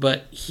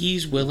 but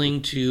he's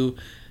willing to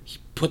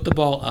put the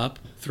ball up,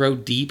 throw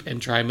deep, and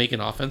try and make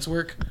an offense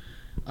work,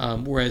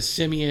 whereas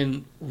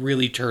Simeon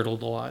really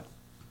turtled a lot.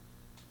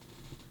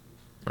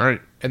 All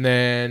right, and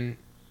then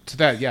to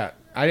that, yeah,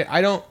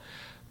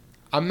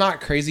 I'm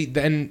not crazy.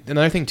 Then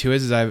another thing too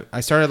is I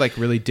started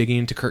really digging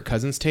into Kirk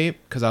Cousins tape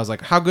because I was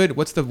like, how good?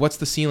 What's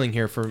the ceiling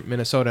here for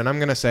Minnesota? And I'm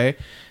gonna say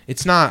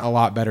it's not a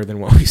lot better than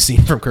what we've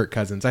seen from Kirk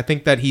Cousins. I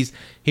think that he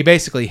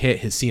basically hit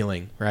his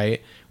ceiling,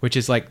 right? Which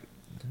is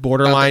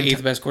borderline About the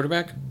 8th best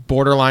quarterback,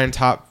 borderline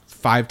top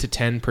 5 to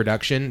 10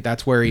 production.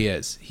 That's where he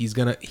is. He's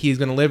gonna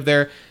live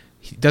there.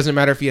 It doesn't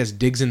matter if he has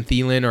Diggs and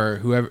Thielen or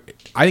whoever.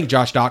 I think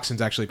Josh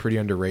Doxson's actually pretty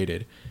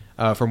underrated.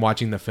 From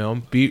watching the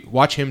film,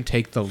 watch him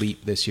take the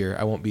leap this year.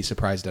 I won't be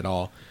surprised at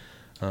all.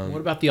 What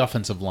about the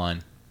offensive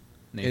line,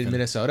 Nathan? In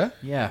Minnesota?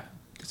 Yeah,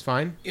 It's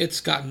fine. it's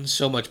gotten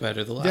so much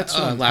better the That's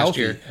last healthy.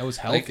 year. It was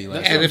healthy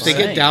last And year. if they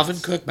get saying.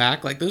 Dalvin Cook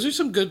back, those are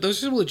some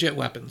legit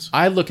weapons.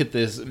 I look at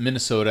this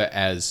Minnesota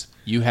as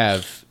you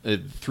have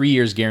 3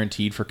 years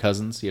guaranteed for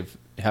Cousins. You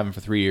have him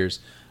for 3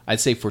 years. I'd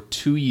say for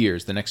 2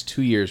 years, the next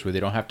 2 years where they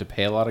don't have to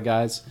pay a lot of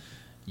guys,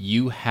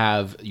 you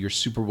have your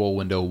Super Bowl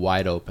window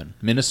wide open.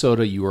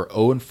 Minnesota, you are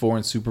 0-4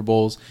 in Super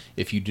Bowls.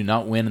 If you do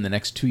not win in the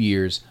next 2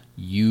 years,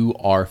 you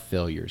are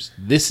failures.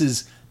 This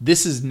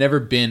has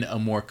never been a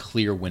more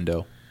clear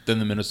window than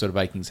the Minnesota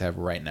Vikings have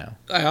right now.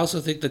 I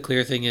also think the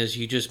clear thing is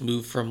you just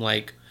move from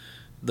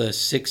the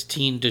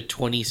 16 to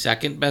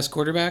 22nd best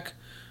quarterback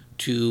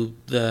to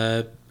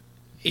the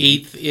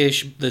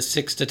 8th-ish, the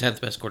 6th to 10th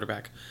best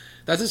quarterback.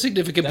 That's a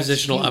significant That's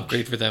positional huge.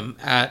 upgrade for them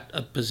at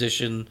a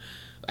position,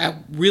 at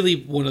really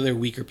one of their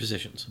weaker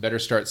positions. Better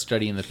start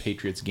studying the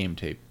Patriots game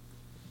tape.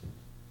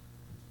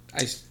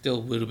 I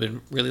still would have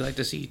been really like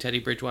to see Teddy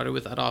Bridgewater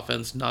with that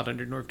offense, not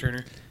under Norv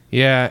Turner.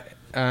 Yeah.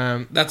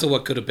 That's a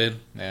what could have been.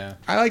 Yeah.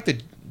 I like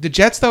the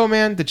Jets though,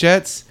 man. The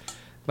Jets,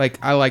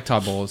 I like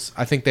Todd Bowles.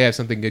 I think they have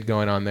something good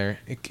going on there.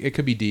 It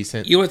could be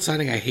decent. You know what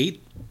signing I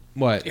hate?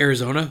 What?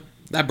 Arizona.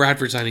 That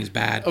Bradford signing's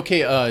bad.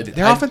 Okay.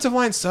 Their offensive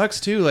line sucks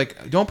too.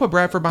 Don't put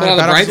Bradford But behind on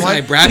the that bright offensive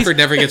line. side, Bradford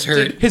never gets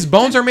hurt. His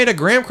bones are made of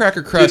graham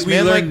cracker crust, Did we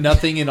man. learn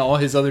nothing in all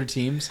his other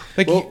teams?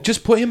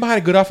 Just put him behind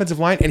a good offensive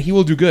line, and he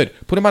will do good.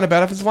 Put him on a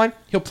bad offensive line,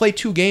 he'll play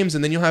 2 games,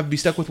 and then you'll have to be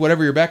stuck with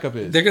whatever your backup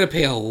is. They're going to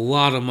pay a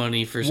lot of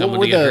money for What someone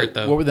were to get hurt,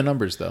 though. what were the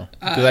numbers though?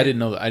 Because I didn't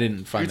know. I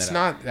didn't find It's that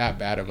out. not that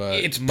bad of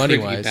a It's money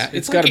pretty wise. bad.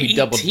 It's gotta gotta be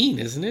double- 18,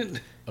 isn't it?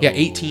 Yeah,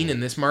 18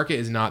 in this market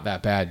is not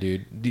that bad,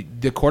 dude.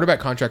 The quarterback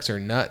contracts are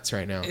nuts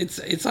right now. It's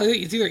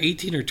either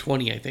 18 or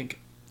 20, I think.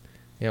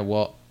 Yeah,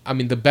 well, I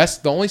mean,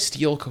 the only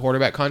steal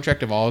quarterback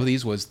contract of all of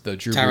these was the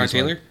Drew Tyrod Brees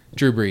Taylor? one.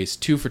 Drew Brees,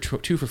 2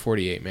 for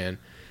 48, man.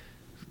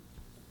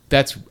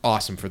 That's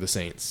awesome for the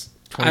Saints.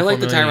 I like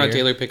the 24 million a Tyrod year.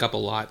 Taylor pickup a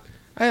lot.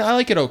 I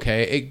like it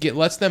okay. It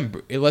lets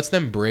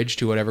them bridge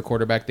to whatever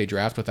quarterback they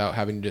draft without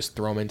having to just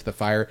throw him into the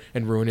fire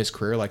and ruin his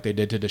career like they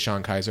did to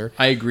Deshaun Kaiser.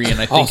 I agree,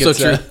 and I think Also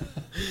it's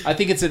I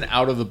think it's an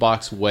out of the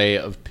box way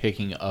of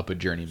picking up a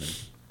journeyman.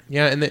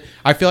 Yeah, and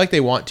I feel like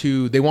they want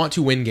to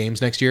win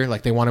games next year.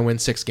 They want to win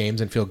 6 games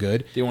and feel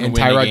good. They wanna and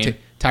win a game.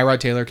 Tyrod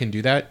Taylor can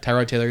do that.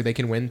 Tyrod Taylor, they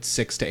can win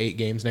 6 to 8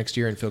 games next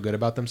year and feel good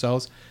about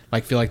themselves.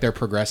 Feel like they're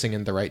progressing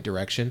in the right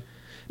direction.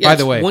 Yeah, By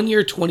the way, 1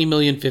 year, 20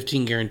 million,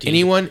 15 guaranteed.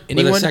 Anyone-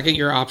 with a 2nd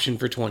year option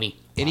for 20.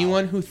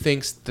 anyone who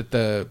thinks that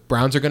the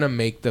Browns are going to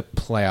make the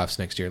playoffs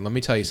next year, let me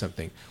tell you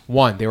something.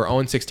 1, they were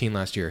 0-16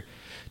 last year.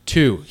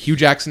 2, Hugh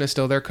Jackson is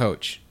still their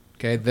coach.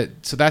 Okay,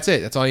 so that's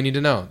it. That's all you need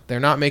to know. They're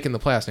not making the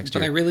playoffs next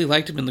But I year. really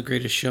liked him in The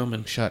Greatest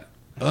Showman. Shut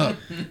up.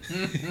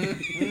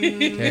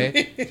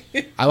 Okay,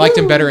 I liked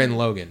him better in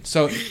Logan.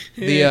 So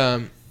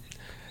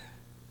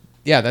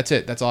yeah, that's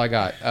it. That's all I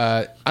got.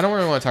 I don't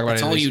really want to talk about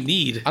That's any all of these. you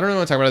need. I don't really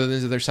want to talk about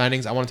other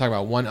signings. I want to talk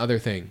about one other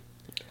thing.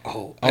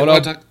 Oh, I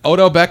wanna talk-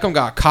 Odo Beckham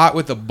got caught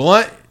with a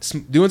blunt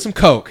doing some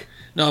coke.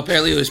 No,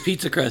 apparently it was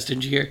pizza crust.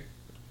 Didn't you hear?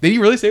 Did he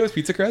really say it was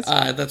pizza crust?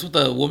 That's what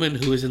the woman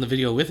who was in the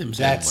video with him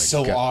said. That's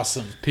so God.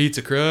 awesome.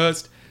 Pizza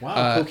crust.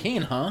 Wow,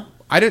 cocaine, huh?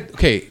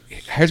 Okay,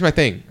 here's my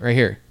thing right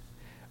here.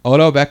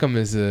 Odo Beckham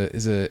is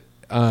a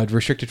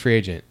restricted free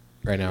agent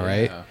right now,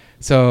 right? Yeah.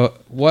 So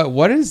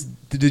what is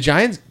the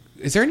Giants?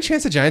 Is there any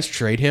chance the Giants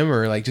trade him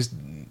or just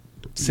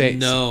say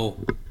No.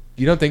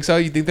 You don't think so?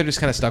 You think they're just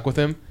kind of stuck with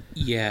him?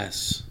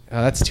 Yes.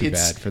 Oh, that's too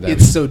bad for them.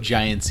 It's so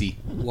Giantsy,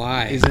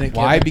 Why? isn't it?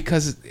 Why? Kevin?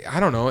 Because I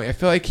don't know. I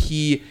feel like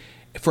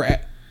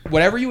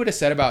whatever you would have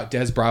said about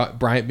Des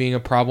Bryant being a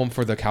problem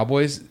for the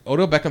Cowboys,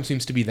 Odell Beckham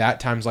seems to be that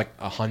times like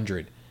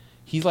 100.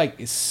 He's like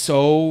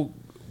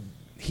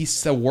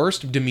he's the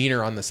worst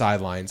demeanor on the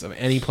sidelines of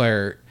any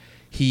player.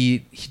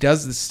 He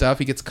does this stuff.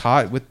 He gets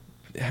caught with,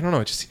 I don't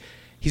know, just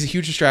he's a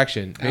huge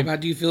distraction. How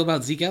do you feel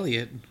about Zeke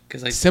Elliott?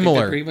 Because I Similar.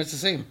 think they're pretty much the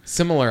same.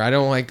 Similar. I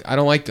don't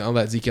like all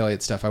that Zeke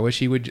Elliott stuff. I wish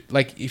he would,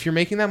 like, if you're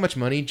making that much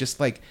money, just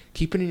like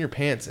keep it in your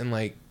pants and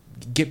like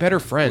get better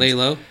friends. Lay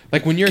low.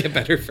 Like when you're Get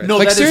better friends. No,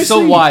 like, that is so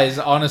seriously, wise,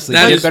 honestly.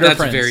 That's Get better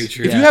friends. very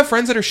true. if you have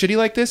friends that are shitty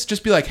like this,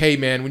 just be like, hey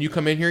man, when you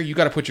come in here, you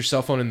got to put your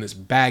cell phone in this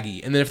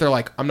baggie. And then if they're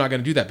like, I'm not going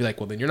to do that, be like,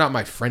 well then you're not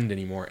my friend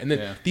anymore. And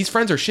then these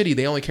friends are shitty.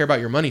 They only care about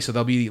your money, so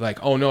they'll be like,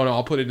 oh no,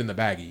 I'll put it in the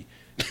baggie.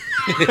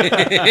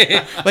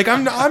 Like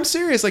I'm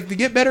serious. Like, to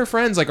get better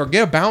friends, like, or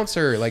get a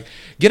bouncer, like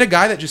get a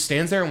guy that just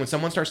stands there and when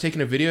someone starts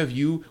taking a video of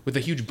you with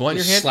a huge blunt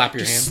in your hand,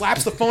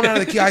 slaps the phone out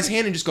of the guy's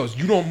hand and just goes,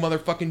 you don't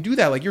motherfucking do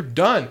that. Like, you're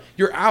done.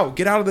 You're out.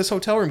 Get out of this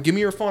hotel room. Give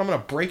me your phone. I'm gonna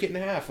break it in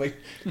half. Like,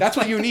 that's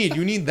what you need.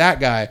 You need that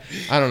guy.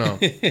 I don't know.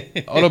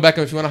 Odell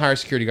Beckham, if you want to hire a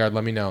security guard,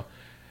 let me know.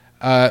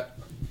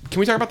 Can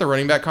we talk about the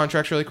running back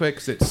contracts really quick?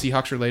 Because it's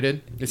Seahawks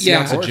related. It's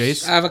Seahawks and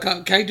Jace. I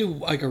have can I do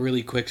like a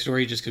really quick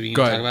story just because we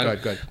can talk about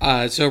it? Go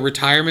ahead. So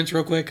retirements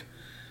real quick.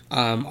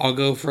 I'll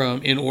go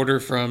in order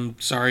from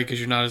sorry because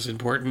you're not as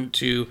important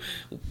to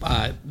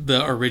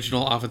the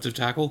original offensive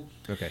tackle.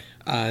 Okay.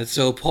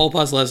 So Paul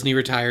Posluszny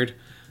retired,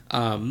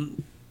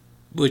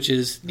 which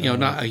is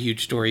not a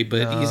huge story,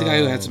 but he's a guy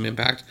who had some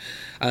impact.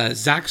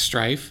 Zach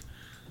Strife,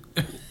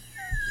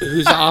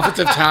 who's the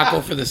offensive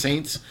tackle for the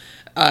Saints.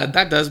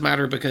 That does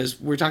matter because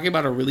we're talking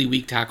about a really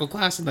weak tackle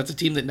class, and that's a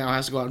team that now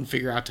has to go out and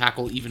figure out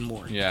tackle even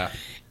more. Yeah.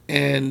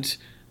 And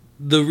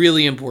the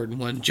really important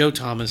one, Joe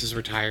Thomas is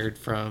retired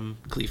from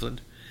Cleveland.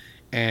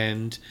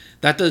 And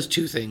that does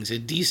two things.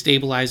 It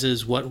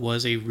destabilizes what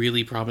was a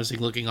really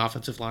promising looking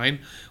offensive line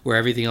where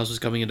everything else was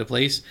coming into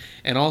place.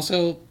 And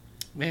also,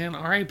 man,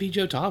 R.I.P.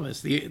 Joe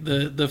Thomas,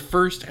 the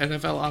first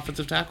NFL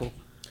offensive tackle.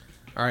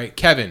 All right,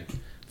 Kevin,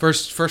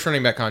 first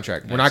running back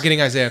contract. We're not getting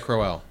Isaiah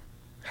Crowell.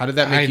 How did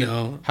that make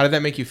you? How did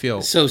that make you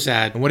feel? So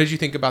sad. And what did you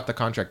think about the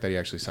contract that he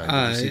actually signed?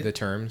 Did you see the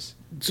terms?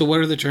 So what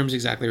are the terms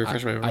exactly?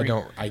 Refresh my memory.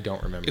 I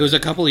don't remember. It was a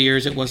couple of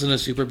years. It wasn't a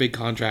super big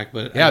contract,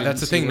 but yeah,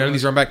 that's the thing. None of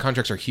these running back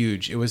contracts are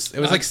huge. It was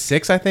like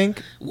 6, I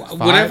think.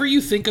 Whatever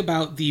you think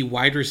about the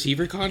wide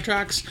receiver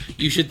contracts,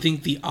 you should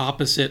think the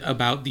opposite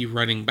about the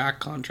running back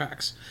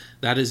contracts.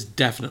 That is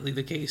definitely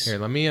the case. Here,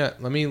 let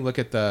me look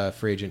at the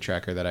free agent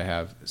tracker that I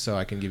have so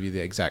I can give you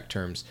the exact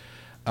terms.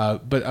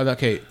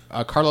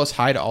 Carlos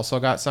Hyde also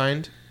got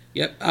signed.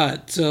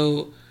 Yep.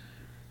 So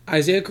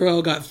Isaiah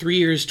Crowell got 3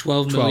 years,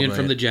 $12 million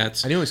from the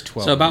Jets. I knew it was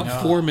 12. So about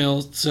 $4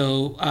 million.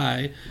 So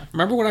I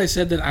remember when I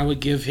said that I would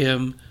give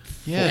him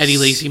Eddie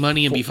Lacy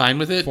money and be fine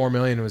with it. $4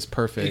 million was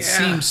perfect. It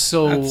seems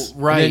so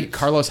right. And then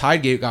Carlos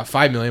Hyde got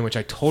 $5 million, which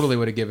I totally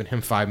would have given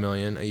him $5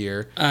 million a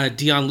year.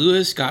 Dion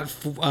Lewis got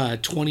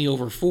 20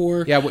 over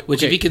 4. Yeah,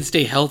 which if he can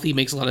stay healthy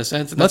makes a lot of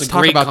sense. And let's that's a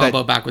great talk about combo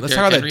that. back with Let's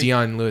Derrick talk about Henry. that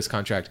Dion Lewis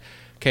contract.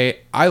 Okay,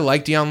 I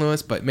like Dion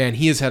Lewis, but man,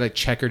 he has had a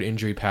checkered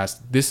injury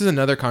past. This is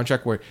another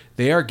contract where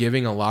they are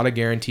giving a lot of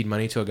guaranteed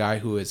money to a guy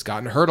who has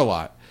gotten hurt a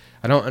lot.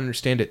 I don't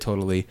understand it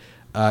totally.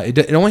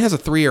 It only has a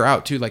 3-year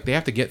out too. Like, they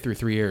have to get through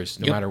 3 years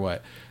no matter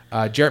what.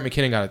 Jarrett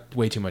McKinnon got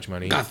way too much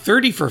money. Got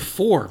 30 for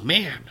 4,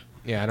 man.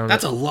 Yeah, I don't know.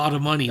 That's a lot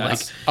of money. Like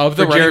of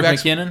the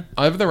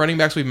running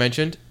backs we've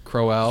mentioned,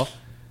 Crowell,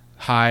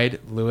 Hyde,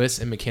 Lewis,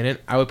 and McKinnon,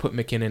 I would put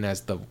McKinnon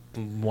as the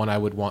one I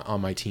would want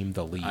on my team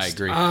the least. I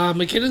agree.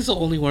 McKinnon's the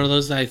only one of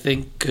those that I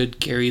think could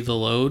carry the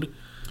load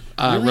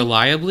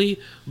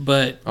reliably.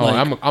 But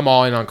I'm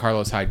all in on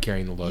Carlos Hyde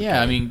carrying the load.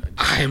 Yeah, I mean,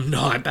 I am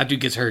not. That dude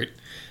gets hurt.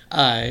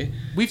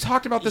 We've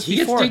talked about this before.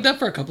 He gets dinged up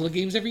for a couple of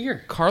games every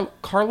year.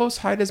 Carlos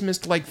Hyde has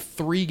missed like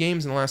 3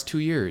 games in the last 2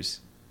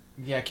 years.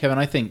 Yeah, Kevin,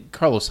 I think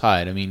Carlos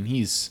Hyde, I mean,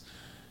 he's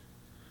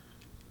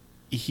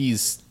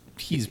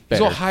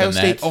better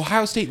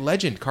Ohio State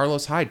legend,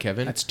 Carlos Hyde,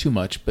 Kevin. That's too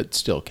much, but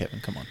still,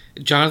 Kevin, come on.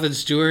 Jonathan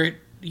Stewart,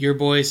 your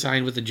boy,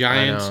 signed with the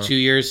Giants, 2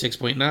 years,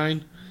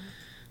 6.9.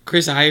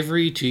 Chris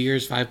Ivory, 2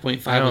 years,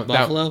 5.5 with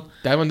Buffalo.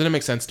 That one didn't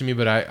make sense to me,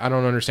 but I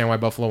don't understand why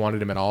Buffalo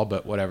wanted him at all,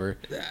 but whatever.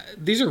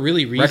 These are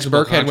really reasonable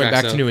Rex Burkhead went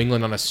back to New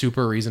England on a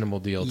super reasonable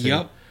deal, too.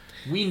 Yep.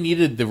 We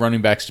needed the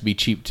running backs to be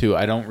cheap, too.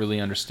 I don't really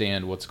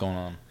understand what's going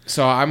on.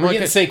 So I'm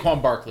looking at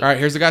Saquon Barkley. All right,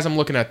 here's the guys I'm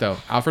looking at, though.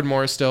 Alfred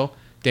Morris still.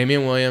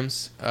 Damian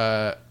Williams.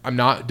 Don't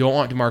want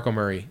DeMarco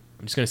Murray.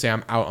 I'm just gonna say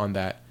I'm out on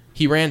that.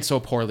 He ran so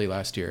poorly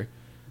last year.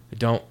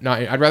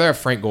 I'd rather have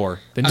Frank Gore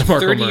than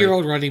DeMarco Murray.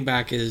 30-year-old running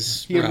back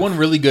is. He had one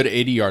really good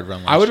 80-yard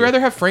run. I would rather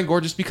have Frank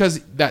Gore just because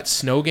that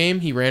snow game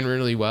he ran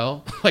really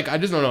well. Like, I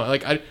just don't know.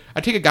 Like,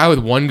 I take a guy with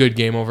one good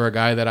game over a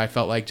guy that I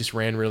felt like just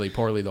ran really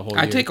poorly the whole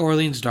year. I take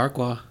Orleans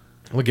Darkwa.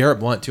 LeGarrette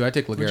Blount too. I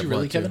take LeGarrette Blount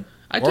really, too. Kevin?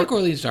 I take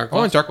Orleans Darkwa.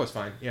 Orleans Darkwa's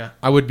fine. Yeah,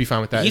 I would be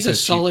fine with that. He's a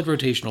solid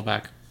rotational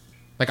back.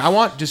 Like, I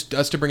want just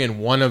us to bring in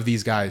one of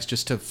these guys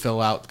just to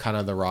fill out kind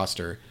of the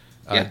roster.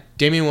 Yeah.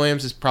 Damian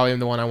Williams is probably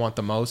the one I want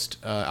the most.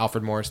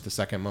 Alfred Morris the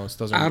second most.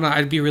 Those are. I don't know.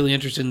 I'd be really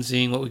interested in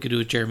seeing what we could do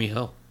with Jeremy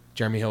Hill.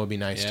 Jeremy Hill would be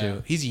nice Yeah.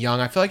 too. He's young.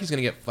 I feel like he's going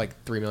to get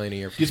like $3 million a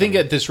year. Do you think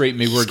at this rate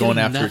maybe we're He's going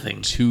getting after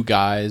nothing. 2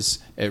 guys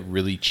at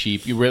really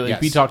cheap?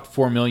 Yes. We talked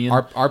 $4 million.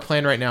 our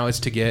plan right now is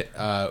to get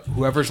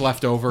whoever's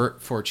left over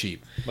for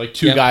cheap? Like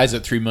 2 Yep. guys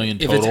at $3 million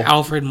If total. it's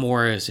Alfred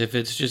Morris, if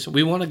it's just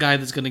we want a guy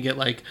that's going to get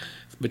like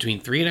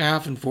between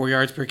 3.5 and 4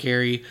 yards per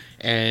carry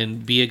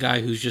and be a guy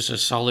who's just a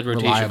solid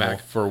rotation Reliable.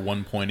 back for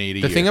 1.8 a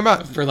year. The thing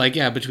about for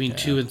between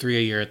 2 and 3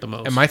 a year at the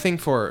most. and my thing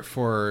for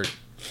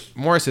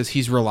Morris is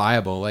he's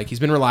reliable. Like he's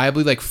been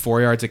reliably like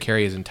 4 yards a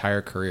carry his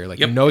entire career. Like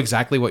Yep. you know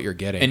exactly what you're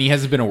getting. and he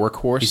hasn't been a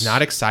workhorse. He's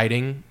not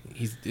exciting.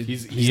 He's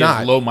He not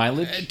has low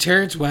mileage.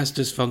 Terrence West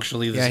is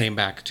functionally the Yeah. same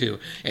back too,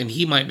 and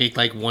he might make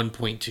like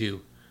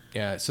 1.2.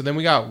 Yeah, so then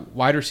we got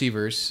wide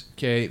receivers.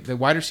 Okay, the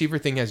wide receiver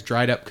thing has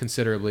dried up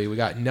considerably. We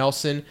got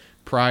Nelson,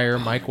 Pryor,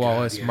 Mike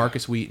Wallace, yeah.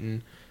 Marcus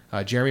Wheaton,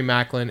 Jeremy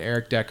Maclin,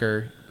 Eric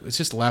Decker. It's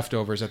just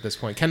leftovers at this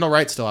point. Kendall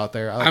Wright's still out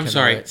there. I like I'm Kendall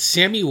sorry, Wright.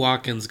 Sammy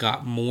Watkins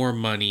got more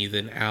money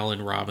than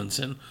Allen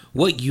Robinson.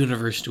 What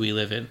universe do we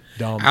live in?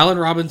 Dumb. Allen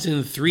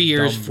Robinson, 3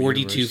 years, Dumb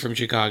 42 universe. from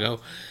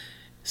Chicago.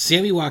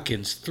 Sammy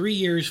Watkins, 3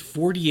 years,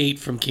 48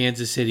 from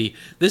Kansas City.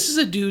 This is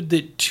a dude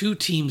that 2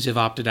 teams have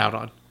opted out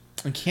on.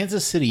 In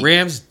Kansas City,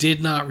 Rams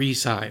did not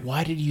re-sign.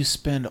 why did you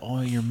spend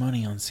all your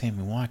money on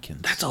Sammy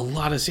Watkins? That's a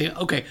lot of Sam.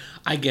 Okay,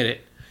 I get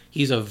it.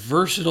 He's a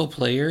versatile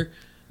player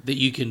that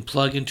you can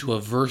plug into a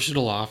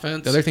versatile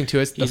offense. The other thing too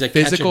is He's the a catch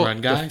and physical run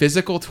guy. the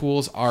physical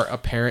tools are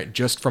apparent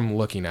just from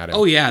looking at him.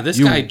 Oh yeah, this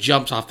You- guy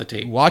jumps off the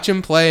tape. Watch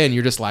him play and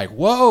you're just like,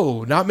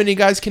 "Whoa, not many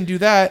guys can do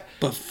that."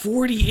 But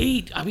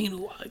 48, I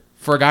mean,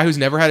 For a guy who's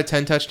never had a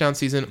 10 touchdown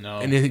season No.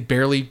 and he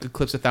barely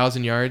eclipsed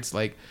 1,000 yards,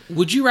 like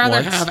would you rather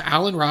Once. have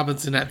Allen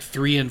Robinson at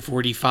 3 and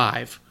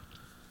 45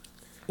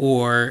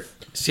 or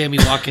Sammy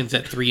Watkins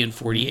at 3 and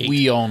 48?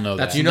 We all know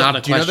That's that. Do you know? not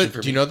a do you know question the?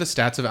 for Do you me. know the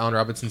stats of Allen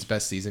Robinson's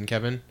best season,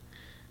 Kevin?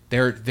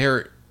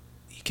 They're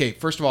okay.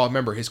 First of all,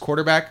 remember his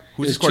quarterback. It Who's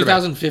was his quarterback?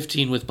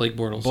 2015 with Blake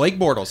Bortles. Blake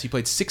Bortles. He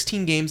played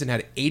 16 games and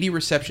had 80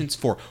 receptions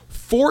for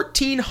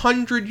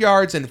 1,400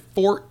 yards and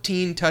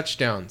 14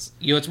 touchdowns.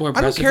 You know what's more I don't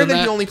impressive care than that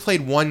that? he only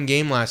played one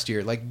game last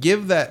year. Like,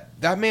 give that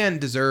man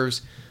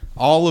deserves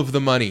all of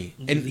the money.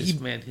 Give And this he,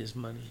 man his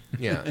money.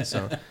 yeah.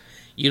 So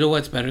You know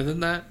what's better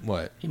than that?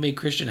 what? He made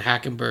Christian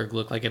Hackenberg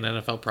look like an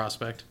NFL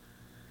prospect.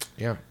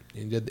 Yeah,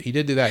 he did. He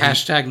did do that. He-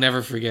 Hashtag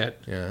never forget.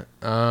 Yeah.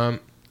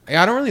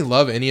 I don't really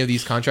love any of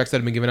these contracts that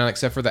have been given out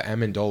except for the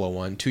Amendola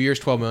one. 2 years,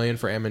 $12 million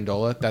for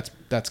Amendola.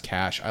 That's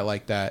cash. I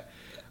like that.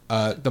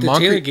 The The Taylor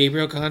Moncrief,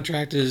 Gabriel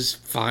contract is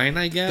fine,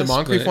 I guess. the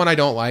Moncrief but one I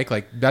don't like.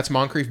 Like that's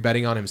Moncrief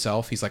betting on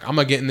himself. He's like, I'm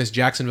gonna get in this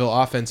Jacksonville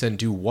offense and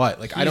do what?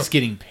 Like I He's don't.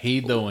 getting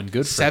paid though, and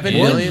good for 7 him.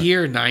 One million?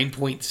 year,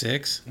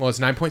 9.6. Well, it's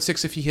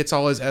 9.6 if he hits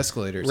all his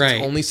escalators. Right.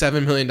 It's only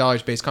 $7 million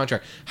base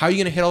contract. How are you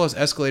gonna hit all those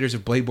escalators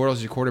if Blake Bortles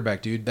is your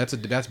quarterback, dude? That's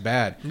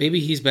bad. Maybe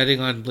he's betting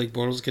on Blake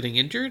Bortles getting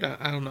injured.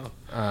 I don't know.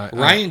 Uh,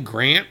 Ryan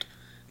Grant,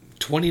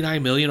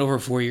 $29 million over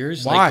 4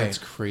 years. Why? That's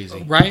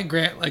crazy. Ryan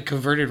Grant, like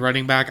converted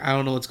running back. I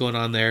don't know what's going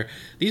on there.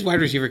 These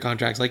wide receiver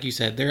contracts, like you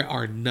said, they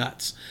are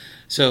nuts.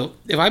 So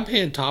if I'm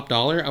paying top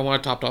dollar, I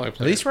want a top dollar At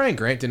player. least Ryan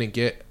Grant didn't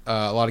get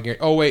a lot of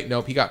guarantee. Oh wait,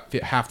 nope, he got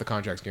half the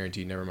contracts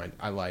guaranteed. Never mind,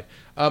 I lied.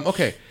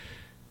 Okay,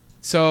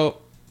 so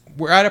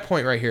we're at a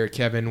point right here,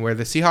 Kevin, where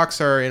the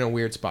Seahawks are in a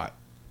weird spot.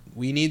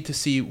 We need to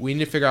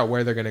figure out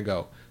where they're going to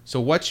go.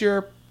 So let's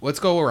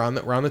go around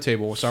the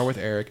table. We'll start with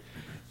Eric.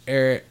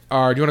 Eric, do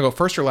you want to go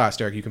first or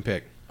last, Eric? You can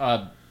pick.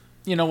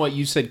 You know what?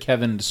 You said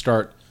Kevin to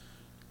start.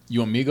 You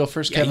want me to go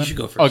first, Yeah, Kevin? you should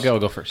go first. Okay, I'll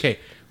go first. Okay,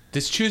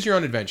 this choose your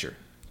own adventure.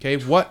 Okay,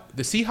 what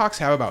the Seahawks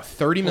have about $30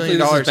 Hopefully million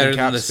this is better in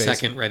than cap the space.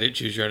 second Reddit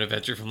Choose Your Own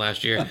Adventure from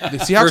last year. The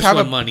Seahawks First have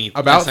one money,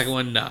 about the second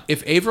one nah.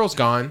 If Avril's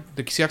gone,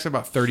 the Seahawks have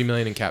about $30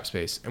 million in cap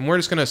space, and we're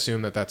just going to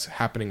assume that that's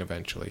happening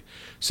eventually.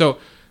 So,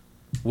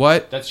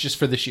 That's just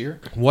for this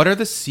year? what are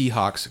the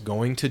Seahawks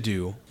going to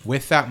do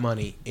with that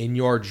money in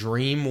your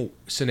dream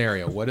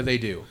scenario? What do they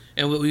do?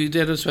 And what we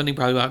did was spending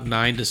probably about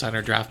 9 to sign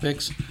our draft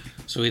picks.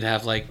 So we'd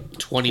have like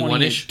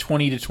 21-ish.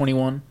 20 to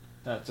 21.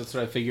 That's what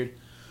I figured.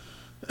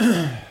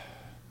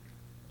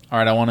 All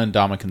right, I want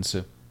Ndamukong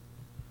Suh.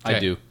 I Okay.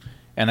 do.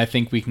 And I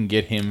think we can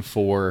get him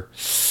for...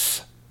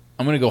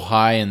 I'm going to go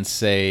high and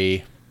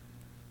say...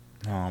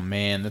 Oh,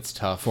 man, that's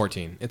tough.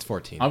 14. It's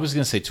 14. I was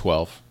going to say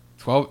 12.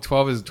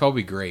 12 would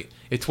be great.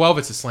 At 12,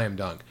 it's a slam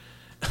dunk.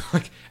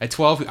 Like at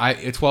 12,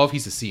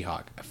 he's a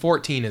Seahawk.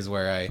 14 is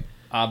where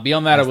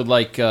Beyond that, I would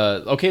like...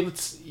 okay,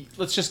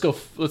 let's just go...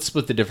 Let's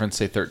split the difference,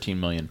 say $13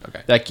 million.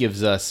 Okay. That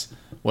gives us,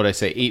 what I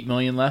say, $8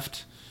 million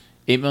left.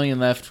 $8 million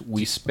left.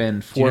 We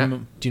spend do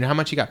you know how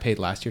much he got paid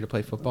last year to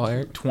play football,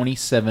 Eric?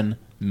 $27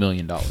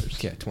 million. Yeah,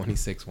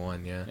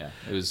 26-1. Yeah. Yeah,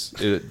 it was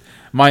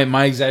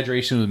my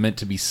exaggeration was meant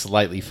to be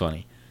slightly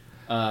funny.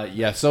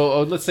 Yeah,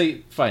 so let's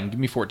say fine, give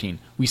me 14.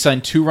 We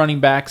signed 2 running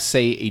backs,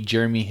 say a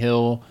Jeremy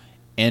Hill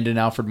and an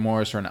Alfred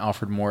Morris, or an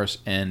Alfred Morris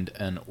and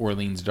an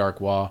Orleans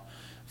Darkwa,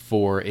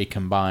 for a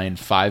combined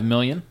 $5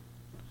 million.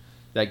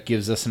 That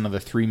gives us another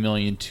 $3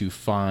 million to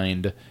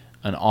find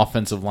an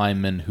offensive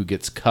lineman who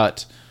gets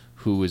cut,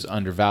 who is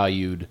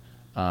undervalued,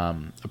 a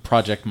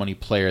project money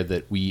player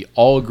that we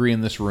all agree in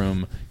this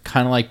room,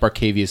 kind of like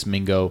Barkevius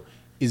Mingo,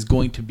 is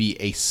going to be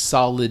a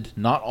solid,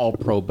 not all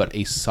pro, but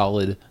a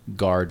solid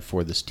guard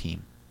for this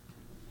team.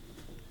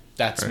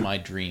 That's my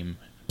dream.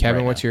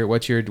 Kevin, what's your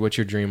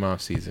dream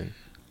off season?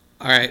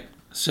 All right,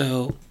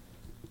 so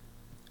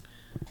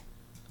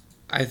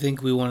I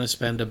think we want to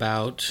spend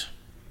about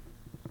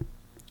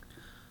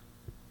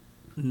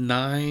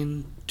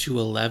 $9 to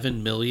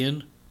 $11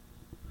 million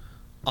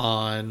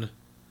on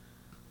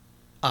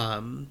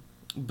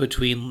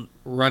between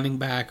running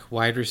back,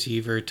 wide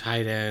receiver,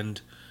 tight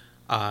end,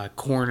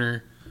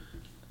 corner.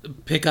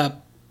 Pick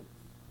up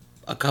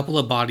a couple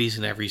of bodies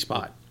in every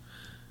spot.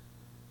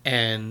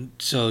 And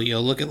so,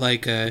 look at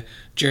like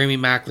Jeremy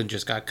Maclin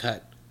just got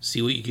cut.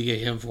 See what you could get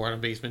him for on a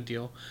basement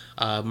deal.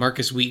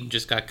 Marcus Wheaton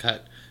just got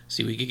cut.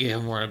 See what you could get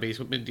him for on a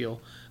basement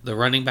deal. The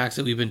running backs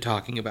that we've been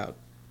talking about.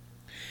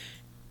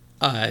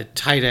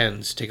 Tight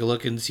ends, take a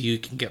look and see who you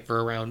can get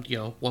for around,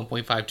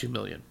 $1.52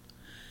 million.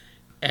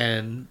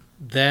 And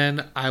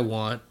then I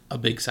want a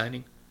big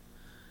signing.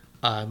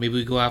 Maybe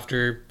we go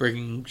after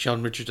bringing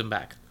Sheldon Richardson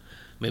back.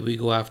 Maybe we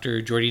go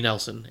after Jordy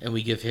Nelson and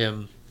we give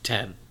him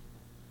 10.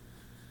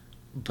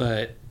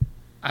 But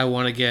I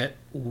want to get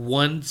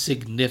one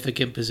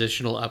significant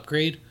positional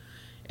upgrade,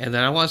 and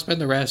then I want to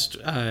spend the rest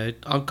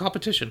on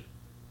competition.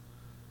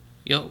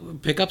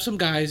 Pick up some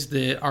guys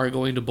that are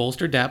going to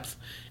bolster depth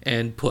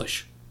and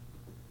push.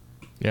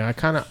 Yeah, I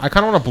kind of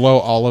want to blow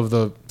all of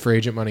the free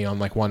agent money on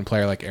like one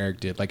player, like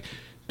Eric did. Like,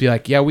 be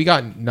like, yeah, we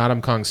got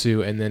Nadam Kong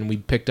Su, and then we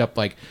picked up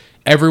like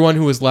everyone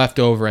who was left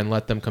over and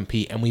let them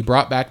compete, and we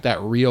brought back that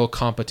real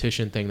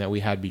competition thing that we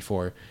had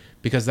before.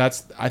 Because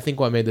that's, I think,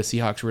 what made the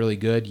Seahawks really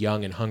good,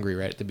 young, and hungry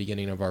right at the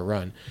beginning of our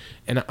run.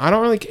 And I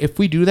don't really, if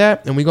we do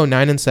that and we go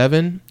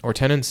 9-7 or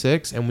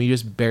 10-6 and we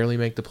just barely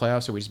make the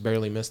playoffs or we just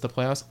barely miss the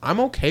playoffs, I'm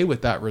okay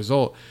with that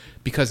result.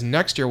 Because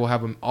next year we'll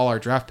have all our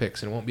draft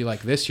picks and it won't be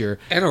like this year.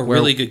 And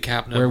really good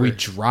cap number. Where we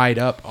dried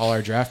up all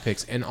our draft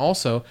picks. And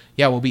also,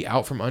 yeah, we'll be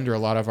out from under a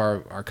lot of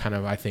our kind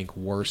of, I think,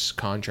 worse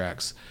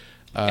contracts.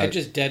 And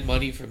just dead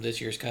money from this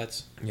year's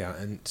cuts. Yeah,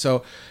 and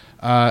so,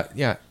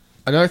 yeah.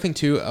 Another thing,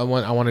 too, I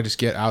want to just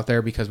get out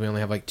there because we only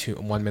have like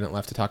 1 minute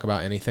left to talk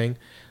about anything.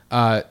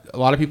 A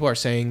lot of people are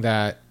saying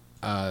that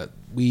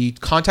we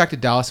contacted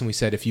Dallas and we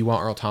said, if you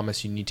want Earl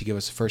Thomas, you need to give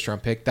us a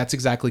first-round pick. That's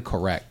exactly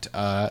correct.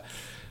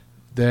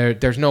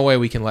 There's no way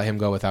we can let him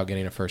go without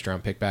getting a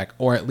first-round pick back,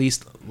 or at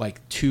least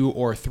like 2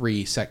 or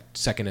 3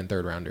 second and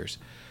third rounders.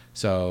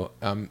 So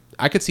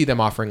I could see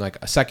them offering like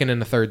a second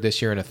and a third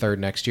this year and a third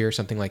next year,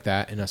 something like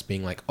that, and us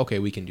being like, okay,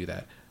 we can do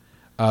that.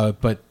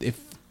 But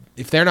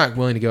if they're not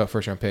willing to give up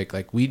first round pick,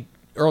 like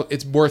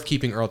it's worth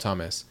keeping Earl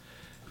Thomas.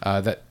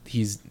 That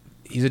he's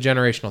a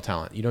generational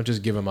talent. You don't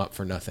just give him up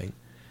for nothing.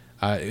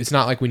 It's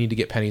not like we need to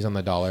get pennies on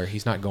the dollar.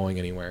 He's not going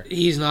anywhere.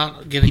 He's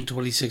not getting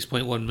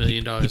 $26.1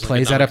 million. He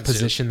plays at a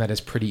position that is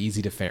pretty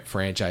easy to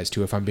franchise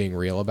to, if I'm being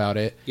real about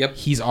it. Yep.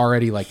 He's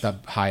already like the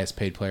highest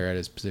paid player at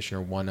his position,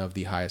 or one of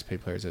the highest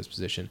paid players at his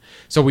position.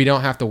 So we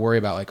don't have to worry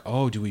about like,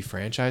 oh, do we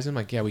franchise him?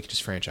 Like, yeah, we could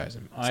just franchise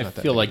him. I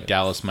feel like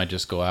Dallas might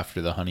just go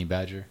after the Honey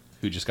Badger,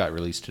 who just got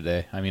released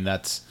today. I mean,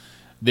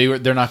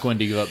 they're not going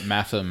to give up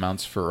massive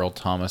amounts for Earl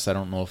Thomas. I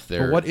don't know if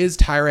they're... But what is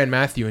Tyrann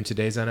Mathieu in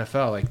today's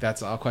NFL? Like,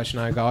 that's a question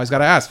I've always got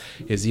to ask.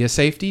 Is he a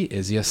safety?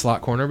 Is he a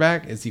slot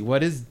cornerback? Is he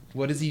what is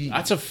he?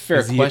 That's a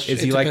fair question.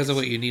 It depends on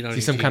what you need on your team.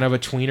 Is he some kind of a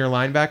tweener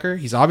linebacker?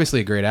 He's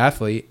obviously a great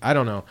athlete. I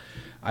don't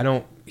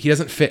know. He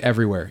doesn't fit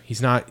everywhere.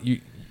 He's not.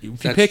 If you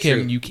pick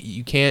him, you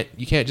can't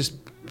just.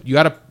 You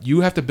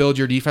have to build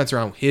your defense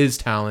around his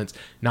talents,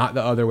 not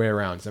the other way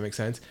around. Does that make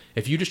sense?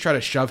 If you just try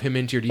to shove him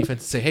into your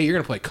defense and say, hey, you're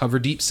going to play cover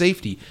deep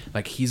safety,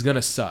 like, he's going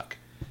to suck.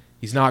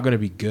 He's not going to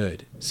be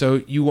good.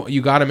 So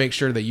you got to make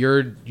sure that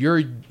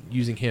you're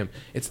using him.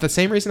 It's the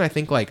same reason I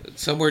think, like...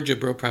 Somewhere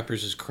Jabril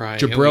Peppers is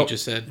crying. Jabril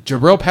just said.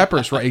 Jabril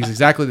Peppers, right? Is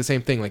exactly the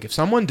same thing. Like, if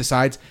someone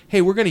decides,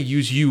 hey, we're going to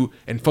use you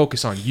and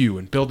focus on you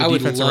and build the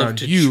defense around you... I would love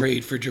to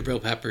trade for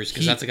Jabril Peppers,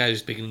 because that's a guy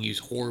who's being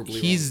used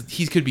horribly.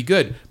 He could be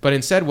good. But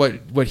instead,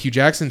 what Hugh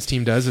Jackson's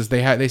team does is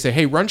they say,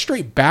 hey, run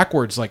straight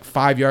backwards like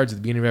 5 yards at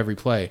the beginning of every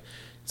play.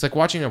 It's like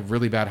watching a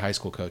really bad high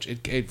school coach.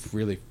 It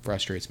really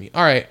frustrates me.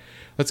 All right.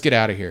 Let's get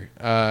out of here.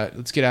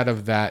 Let's get out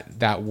of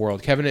that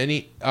world. Kevin,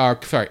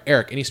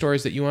 Eric, any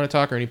stories that you want to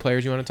talk, or any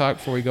players you want to talk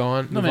before we go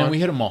on? No, man, we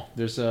hit them all.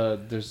 There's so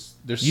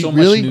much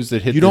news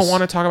that hit. You don't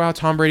want to talk about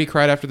Tom Brady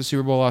cried after the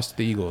Super Bowl loss to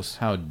the Eagles.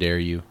 How dare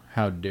you?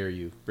 How dare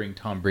you bring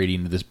Tom Brady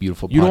into this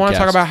beautiful podcast? You don't want to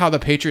talk about how the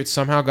Patriots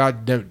somehow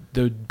got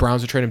the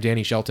Browns to trade him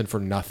Danny Shelton for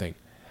nothing.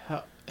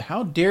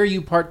 How dare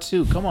you, part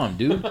 2? Come on,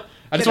 dude.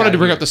 I just wanted to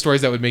bring up the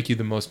stories that would make you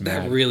the most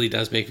mad. That really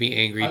does make me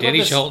angry.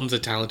 Danny Shelton's a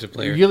talented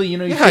player. Really,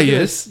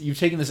 you've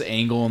taken this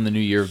angle in the new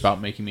year about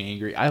making me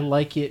angry. I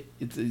like it.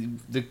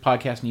 The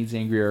podcast needs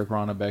angry Eric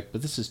Ronnebeck,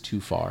 but this is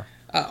too far.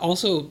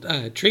 Also,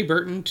 Trey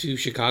Burton to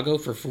Chicago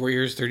for 4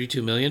 years,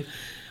 $32 million.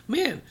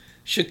 Man,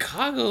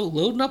 Chicago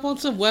loading up on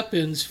some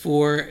weapons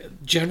for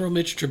General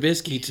Mitch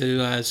Trubisky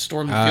to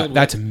storm the field.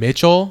 That's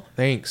Mitchell.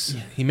 Thanks.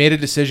 Yeah. He made a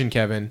decision,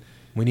 Kevin.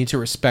 We need to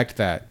respect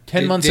that.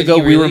 10 months did ago,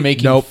 he we were really?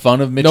 making Nope. fun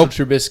of Mitchell Nope.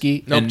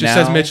 Trubisky. Nope, and just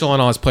says Mitchell on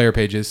all his player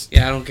pages.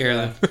 Yeah, I don't care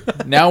then.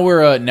 Now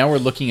we're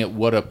looking at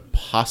what a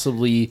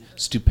possibly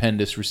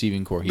stupendous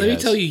receiving core he Let has.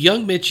 me tell you,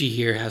 young Mitchie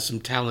here has some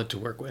talent to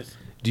work with.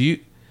 Do you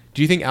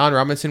think Allen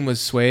Robinson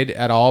was swayed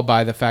at all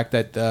by the fact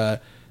that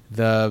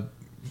the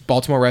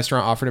Baltimore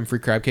restaurant offered him free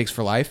crab cakes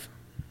for life?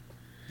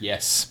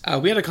 Yes.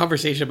 We had a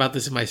conversation about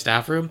this in my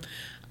staff room.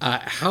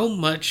 How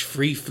much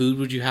free food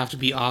would you have to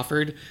be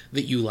offered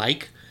that you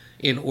like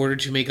in order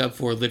to make up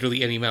for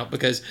literally any amount?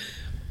 Because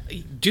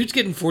dude's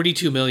getting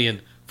 $42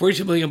 million.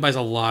 $42 million buys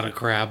a lot of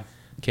crab.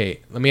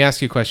 Okay, let me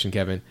ask you a question,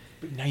 Kevin.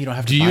 Now you don't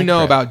have to Do you buy know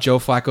crab. about Joe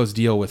Flacco's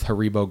deal with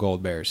Haribo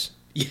Gold Bears?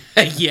 Yeah,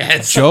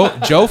 yes.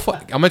 I'm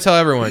gonna tell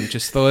everyone,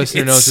 just the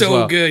listener It's knows so as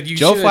well. good, you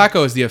Joe should.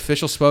 Flacco is the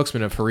official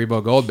spokesman of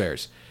Haribo Gold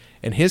Bears,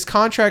 and his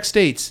contract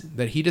states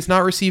that he does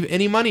not receive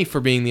any money for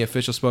being the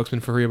official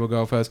spokesman for Haribo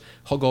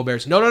Gold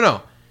Bears.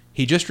 No.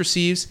 He just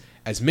receives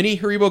as many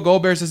Haribo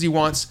Gold Bears as he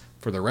wants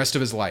for the rest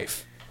of his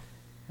life.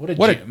 What a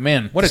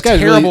this guy's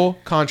terrible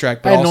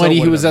contract! But I had no also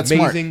idea what he was an that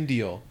smart. amazing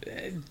deal.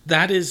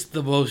 That is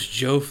the most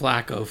Joe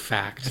Flacco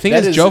fact. The thing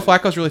That is, is- Joe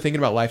Flacco's really thinking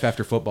about life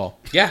after football.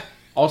 Yeah.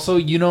 Also,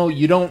 you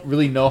don't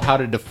really know how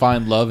to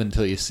define love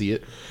until you see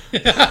it.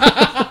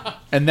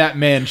 And that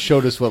man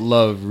showed us what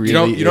love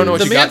really You don't know is.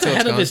 what The you got man's till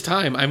ahead it's of gone. his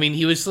time. I mean,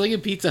 he was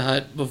slinging Pizza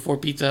Hut before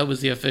Pizza Hut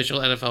was the official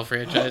NFL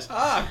franchise.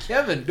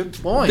 Kevin, good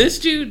point. This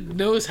dude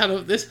knows how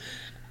to...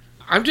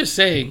 I'm just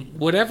saying,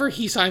 whatever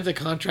he signs a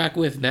contract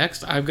with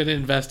next, I'm going to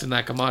invest in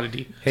that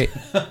commodity. Hey,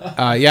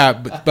 yeah,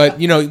 but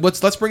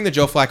let's bring the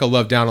Joe Flacco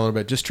love down a little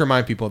bit, just to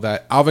remind people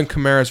that Alvin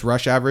Kamara's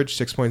rush average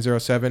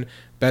 6.07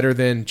 better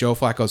than Joe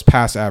Flacco's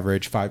pass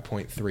average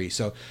 5.3.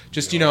 So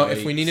just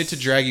if we needed to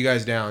drag you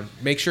guys down,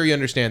 make sure you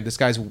understand this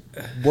guy's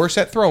worse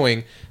at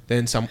throwing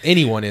than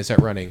anyone is at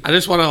running. I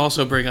just want to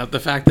also bring up the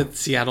fact that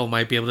Seattle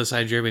might be able to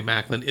sign Jeremy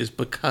Maclin is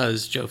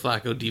because Joe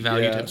Flacco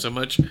devalued him so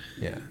much.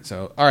 Yeah.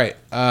 So, all right.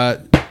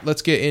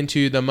 Let's get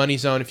into the money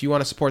zone. If you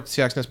want to support the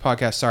Seahawks Nest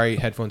podcast, sorry,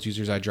 headphones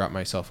users, I dropped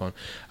my cell phone.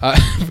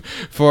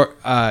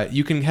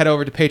 You can head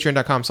over to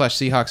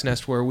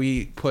patreon.com/SeahawksNest where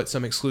we put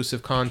some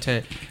exclusive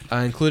content,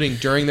 including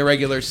during the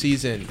regular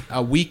season,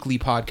 a weekly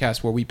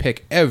podcast where we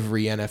pick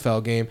every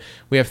NFL game.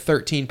 We have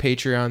 13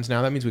 Patreons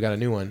now. That means we got a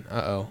new one.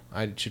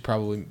 I should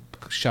probably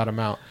shout them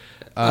out.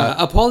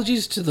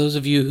 Apologies to those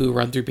of you who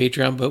run through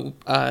Patreon,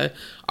 but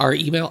our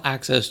email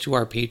access to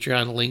our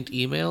Patreon linked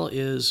email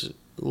is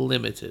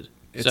limited.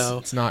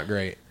 It's not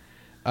great.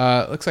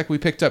 Looks like we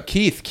picked up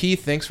Keith.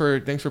 Keith, thanks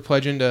for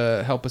pledging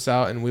to help us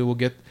out, and we will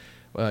get.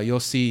 You'll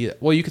see.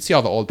 Well, you can see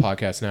all the old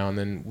podcasts now, and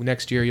then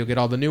next year you'll get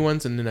all the new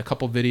ones, and then a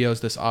couple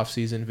videos this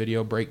off-season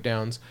video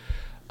breakdowns.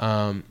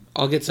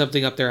 I'll get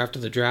something up there after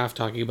the draft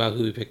talking about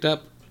who we picked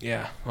up.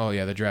 Yeah. Oh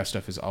yeah, the draft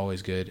stuff is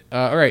always good.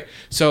 All right.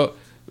 So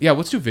yeah,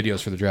 let's do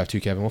videos for the draft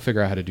too, Kevin. We'll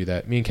figure out how to do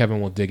that. Me and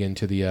Kevin will dig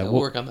into the. We'll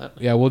work on that.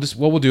 Yeah, what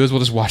we'll do is we'll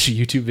just watch a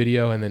YouTube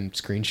video and then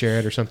screen share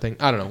it or something.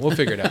 I don't know. We'll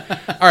figure it out.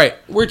 All right.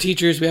 We're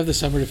teachers. We have the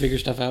summer to figure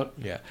stuff out.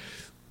 Yeah.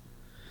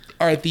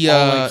 All right.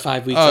 All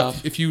 5 weeks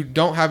off. If you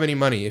don't have any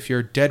money, if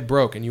you're dead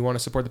broke and you want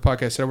to support the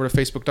podcast, head over to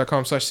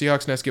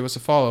facebook.com/SeahawksNest. Give us a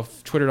follow.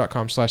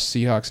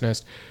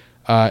 Twitter.com/SeahawksNest.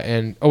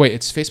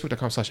 It's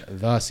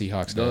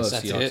facebook.com/TheSeahawksNest.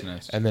 That's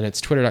it. And then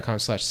it's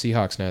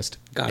twitter.com/SeahawksNest.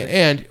 Got it.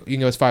 And you can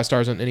give us 5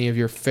 stars on any of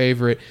your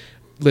favorite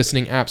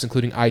listening apps,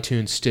 including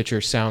iTunes, Stitcher,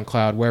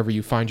 SoundCloud, wherever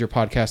you find your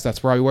podcast. That's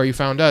probably where you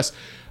found us.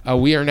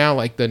 We are now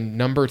like the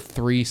number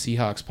 3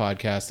 Seahawks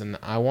podcast, and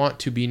I want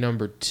to be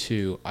number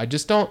 2. I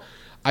don't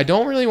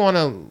really want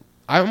to.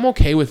 I'm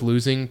okay with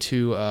losing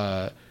to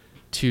the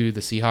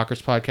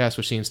Seahawkers podcast,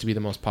 which seems to be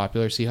the most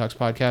popular Seahawks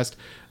podcast,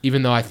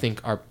 even though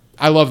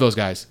I love those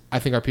guys. I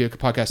think our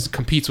podcast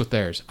competes with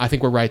theirs. I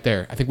think we're right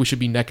there. I think we should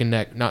be neck and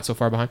neck, not so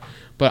far behind.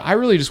 But I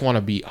really just want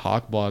to beat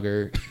Hawk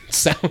Blogger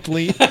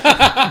soundly.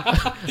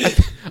 I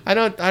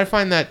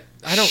find that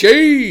I don't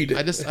Shade.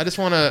 I just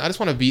want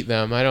to beat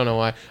them. I don't know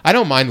why. I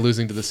don't mind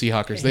losing to the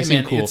Seahawkers. They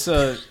seem cool.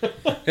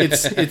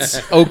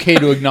 It's okay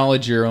to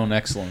acknowledge your own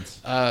excellence.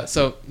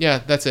 So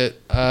yeah, that's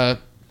it.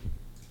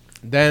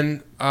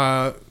 Then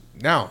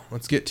now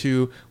let's get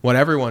to what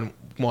everyone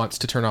wants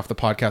to turn off the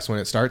podcast when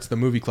it starts, the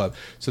movie club.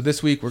 So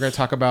this week we're going to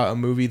talk about a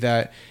movie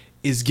that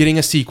is getting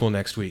a sequel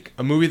next week.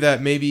 A movie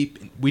that maybe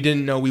we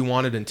didn't know we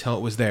wanted until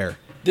it was there.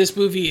 This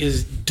movie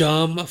is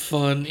dumb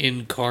fun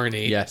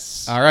incarnate.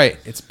 Yes. All right,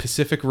 it's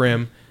Pacific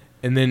Rim,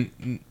 and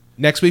then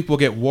next week we'll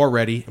get War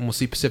Ready, and we'll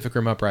see Pacific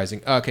Rim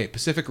Uprising. Okay,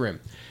 Pacific Rim.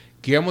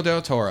 Guillermo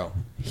del Toro,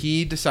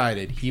 he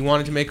decided he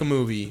wanted to make a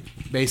movie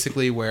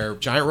basically where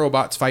giant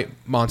robots fight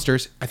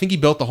monsters. I think he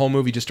built the whole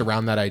movie just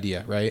around that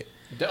idea, right?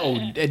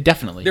 Oh,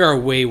 definitely. There are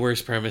way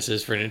worse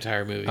premises for an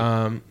entire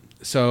movie.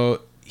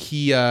 So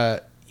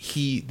the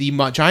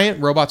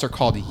giant robots are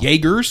called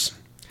Jaegers.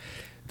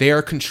 They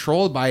are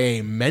controlled by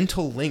a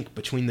mental link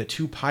between the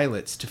two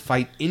pilots to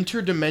fight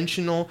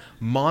interdimensional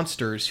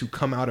monsters who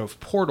come out of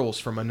portals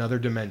from another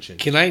dimension.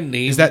 Can I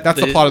name... That's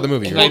the plot of the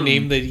movie, Can right? I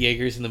name the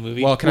Jaegers in the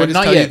movie? Well, can I just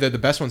not tell yet. you that the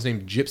best one's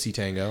named Gypsy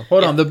Tango?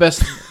 Hold on. The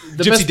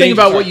The best thing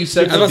about what you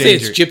said, I was gonna say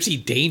it's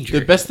Gypsy Danger.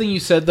 the best thing you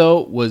said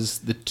though was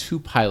the two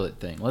pilot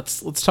thing.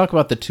 Let's talk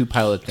about the two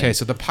pilot thing. Okay,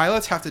 so the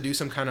pilots have to do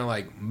some kind of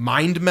like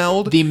mind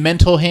meld. The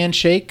mental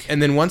handshake.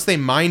 And then once they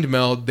mind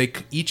meld, they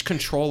each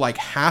control like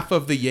half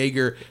of the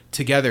Jaeger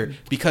together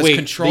because Wait,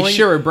 controlling They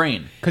share a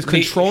brain. because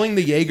controlling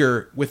the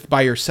Jaeger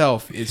by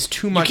yourself is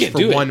too much can't for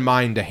do it. one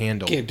mind to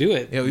handle. Can't do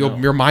it.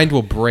 Your mind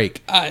will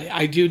break.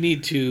 I do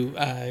need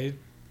to.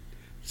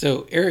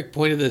 So Eric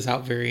pointed this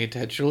out very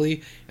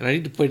intentionally, and I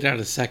need to point it out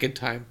a second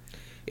time.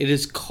 It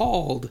is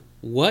called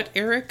what,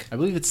 Eric? I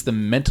believe it's the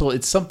mental.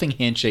 It's something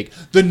handshake.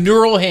 The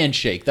neural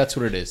handshake. That's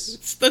what it is.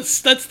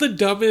 That's the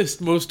dumbest,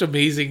 most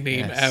amazing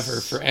name Yes.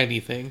 ever for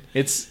anything.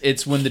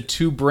 It's when the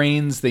two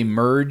brains they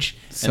merge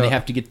and they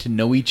have to get to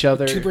know each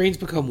other. Two brains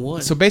become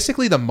one. So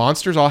basically, the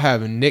monsters all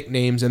have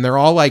nicknames, and they're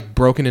all like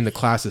broken into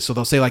classes. So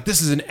they'll say like,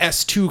 "This is an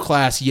S2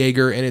 class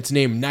Jaeger, and it's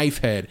named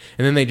Knifehead,"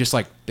 and then they just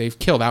like they've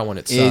killed that one.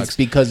 It sucks. It's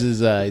because his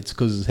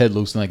head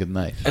looks like a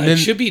knife. And then it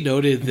should be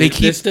noted that they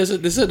keep- this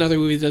is another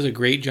movie that does a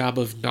great job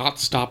of not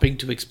stopping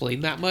to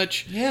explain that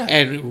much, Yeah.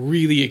 and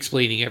really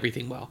explaining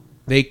everything well.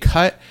 They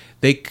cut.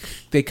 They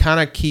kind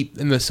of keep.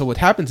 So what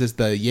happens is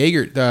the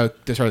Jaeger, the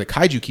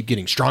kaiju keep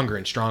getting stronger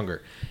and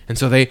stronger, and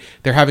so they're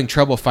having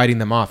trouble fighting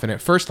them off. And at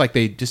first, like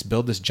they just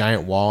build this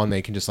giant wall and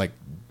they can just like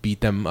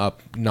beat them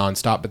up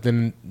nonstop. But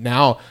then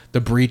now the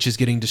breach is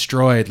getting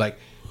destroyed. Like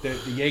the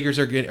Jaegers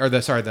are getting, or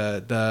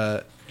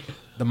the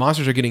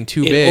monsters are getting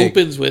too It big.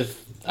 opens with.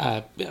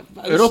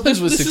 It opens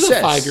with this success. This is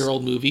a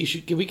 5-year-old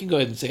movie. We can go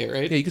ahead and say it,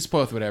 right? Yeah, you can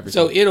spoil it with whatever.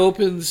 So it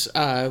opens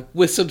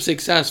with some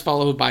success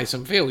followed by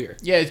some failure.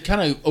 Yeah, it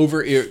kind of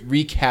it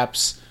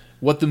recaps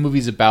what the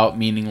movie's about,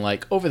 meaning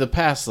like over the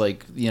past,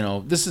 like, you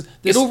know, this.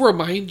 It'll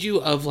remind you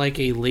of like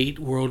a late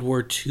World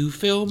War II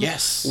film.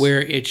 Yes.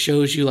 Where it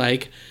shows you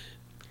like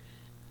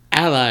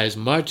Allies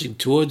marching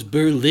towards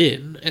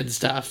Berlin and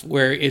stuff,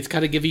 where it's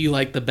kind of giving you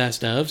like the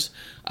best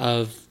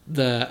of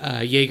the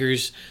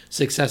Jaeger's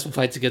successful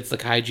fights against the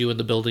kaiju and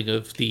the building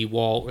of the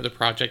wall, or the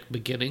project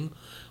beginning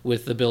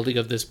with the building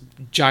of this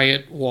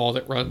giant wall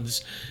that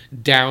runs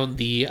down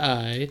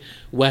the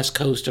west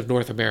coast of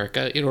North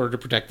America in order to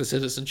protect the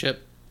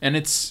citizenship. And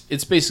it's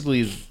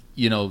basically,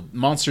 you know,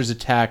 monsters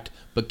attacked,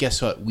 but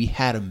guess what? We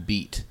had them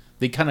beat.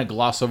 They kind of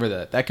gloss over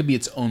that. That could be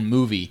its own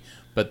movie,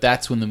 but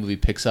that's when the movie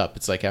picks up.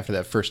 It's like after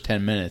that first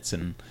 10 minutes,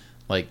 and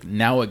like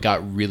now it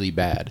got really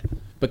bad.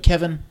 But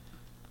Kevin,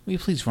 will you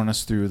please run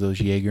us through those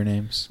Jaeger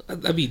names?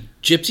 I mean,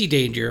 Gypsy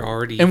Danger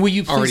already. And will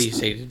you already please,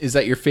 stated? is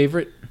that your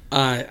favorite?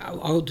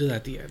 I'll do that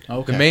at the end.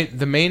 Okay.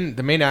 The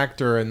main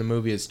actor in the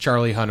movie is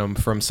Charlie Hunnam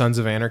from Sons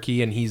of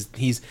Anarchy, and he's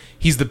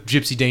the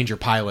Gypsy Danger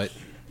pilot.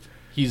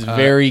 He's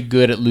very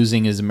good at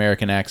losing his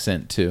American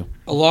accent too.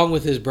 Along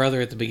with his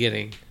brother at the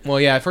beginning, Well,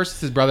 yeah, at first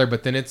it's his brother,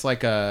 but then it's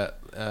like an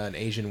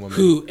Asian woman.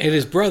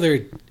 his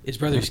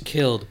brother's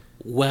killed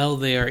while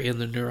they are in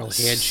the neural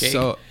handshake,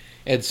 So-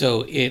 and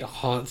so it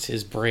haunts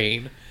his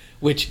brain,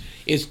 which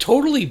is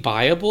totally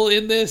viable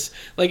in this.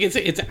 Like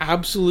it's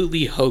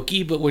absolutely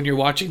hokey, but when you're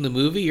watching the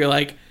movie, you're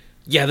like,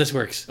 yeah, this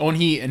works. Oh, and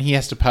he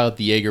has to pilot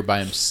the Jaeger by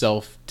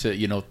himself to,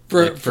 you know,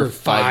 For like,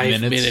 5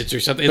 minutes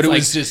or something. But It's it like,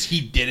 was just he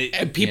did it.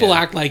 and people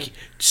act like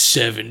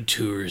 7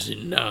 tours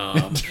in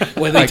Nam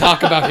when they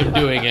talk about him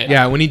doing it.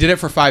 Yeah, when he did it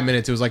for 5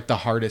 minutes, it was like the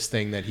hardest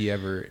thing that he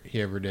ever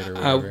did or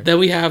whatever. Then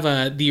we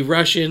have the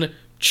Russian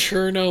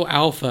Cherno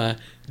Alpha,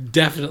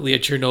 definitely a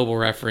Chernobyl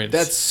reference.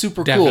 That's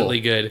super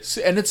definitely cool. good.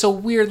 And it's a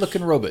weird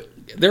looking robot.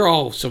 They're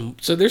all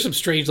there's some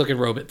strange looking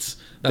robots.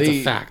 That's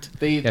a fact.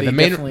 Yeah,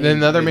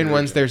 the other main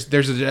ones. There's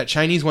a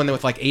Chinese one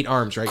with like 8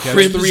 arms, right? Kev?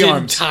 Crimson 3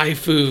 arms.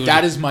 Typhoon.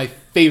 That is my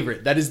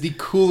favorite. That is the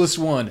coolest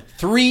one.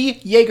 3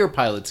 Jaeger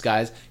pilots,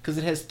 guys, because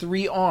it has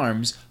 3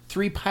 arms,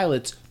 3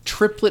 pilots,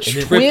 triplets.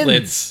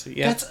 triplets.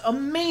 Yeah. That's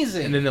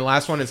amazing. And then the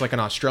last one is like an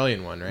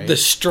Australian one, right? The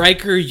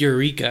Striker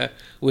Eureka,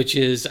 which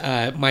is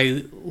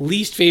my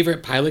least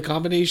favorite pilot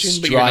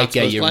combination. But you're not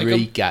Strike supposed to like 'em.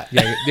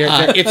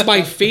 Eureka. It's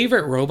my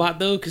favorite robot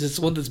though, because it's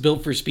the one that's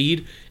built for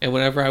speed. And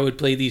whenever I would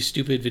play these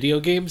stupid video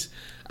games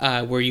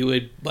where you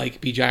would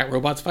like be giant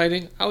robots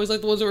fighting, I always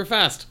like the ones that were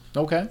fast.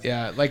 Okay.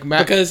 Yeah, like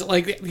Because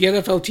like the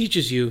NFL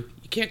teaches you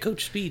can't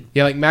coach speed.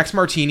 Yeah, like Max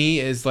Martini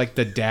is like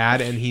the dad,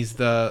 and he's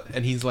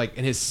like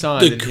and his son,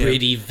 The and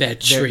gritty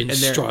veteran they're-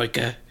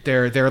 striker.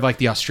 They're like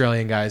the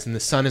Australian guys, and the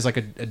son is like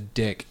a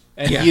dick.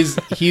 And Yeah.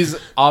 he's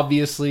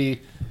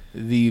obviously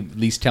the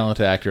least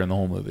talented actor in the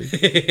whole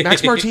movie.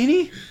 Max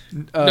Martini?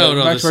 No,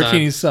 Max the son.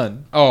 Martini's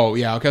son. Oh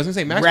yeah, okay. I was gonna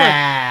say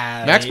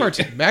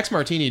Right. Max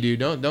Martini, dude.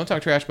 Don't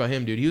talk trash about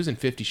him, dude. He was in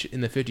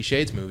the 50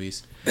 Shades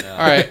movies. All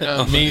right.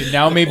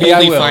 Now maybe I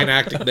Only will. fine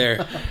acting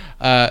there.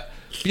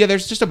 But yeah,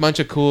 there's just a bunch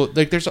of cool.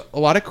 Like, there's a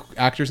lot of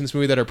actors in this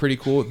movie that are pretty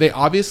cool. They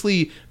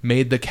obviously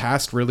made the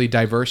cast really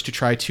diverse to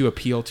try to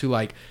appeal to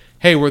like,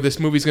 hey, this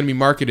movie's going to be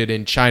marketed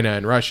in China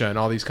and Russia and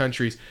all these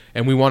countries,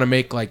 and we want to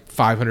make like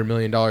 $500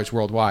 million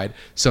worldwide.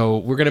 So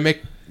we're going to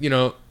make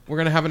we're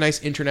gonna have a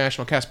nice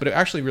international cast, but it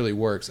actually really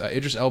works.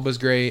 Idris Elba's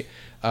great.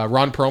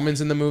 Ron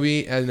Perlman's in the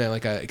movie and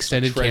like an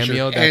extended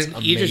cameo. That's and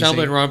amazing. Idris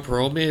Elba and Ron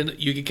Perlman,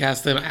 you can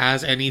cast them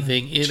as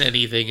anything in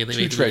anything, and they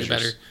make it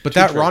better. But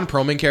that Ron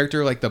Perlman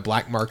character, like the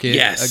black market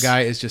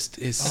guy, is just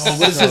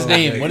what is his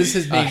name? What is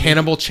his name?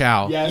 Hannibal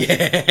Chow.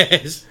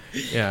 Yes.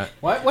 Yeah.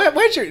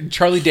 Why'd you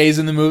Charlie Day's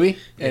in the movie?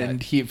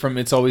 And he from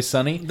It's Always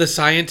Sunny. The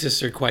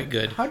scientists are quite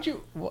good. How'd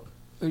you?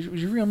 Was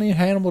your real name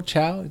Hannibal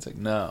Chow? It's like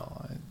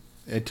no,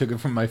 I took it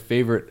from my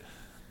favorite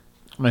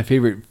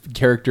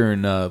character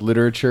in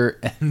literature,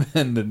 and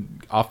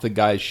then off the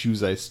guy's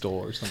shoes I stole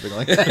or something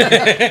like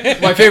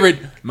that.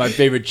 my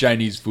favorite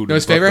Chinese food. No,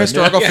 his favorite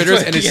historical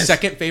figures and his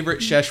second favorite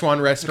Szechuan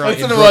restaurant.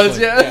 That's what it was.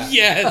 Yeah.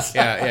 Yes.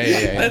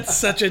 Yeah. That's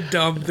such a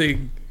dumb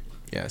thing.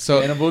 Yeah.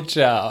 So Hannibal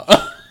Chow.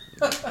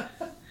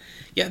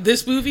 Yeah,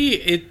 this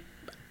movie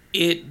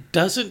it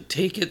doesn't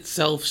take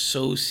itself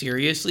so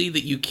seriously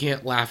that you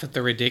can't laugh at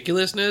the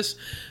ridiculousness,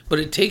 but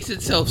it takes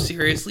itself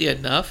seriously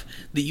enough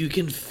that you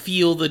can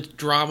feel the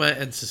drama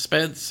and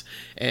suspense,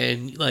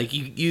 and like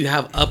you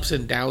have ups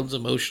and downs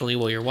emotionally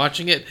while you're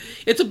watching it.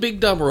 It's a big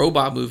dumb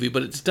robot movie,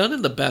 but it's done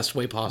in the best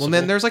way possible. Well,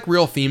 then there's like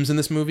real themes in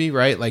this movie,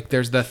 right? Like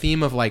there's the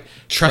theme of like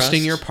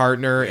trusting your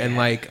partner and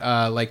like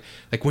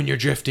when you're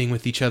drifting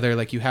with each other,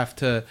 like you have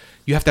to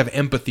have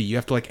empathy. You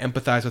have to like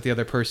empathize with the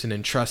other person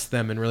and trust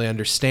them and really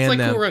understand it's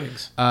like them. Cool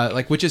Runnings.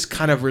 Which is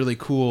kind of really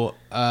cool.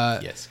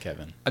 Yes,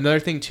 Kevin. Another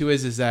thing too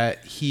is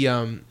that he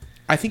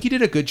I think he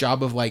did a good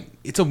job of like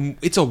it's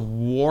a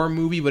war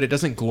movie, but it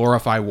doesn't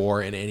glorify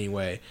war in any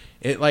way.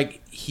 It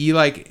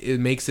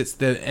makes it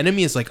the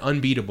enemy is like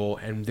unbeatable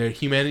and their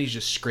humanity is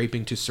just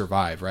scraping to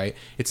survive, right?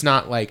 It's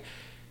not like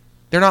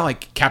they're not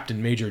like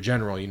Captain, Major,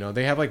 General, you know.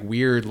 They have like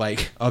weird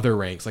like other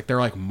ranks, like they're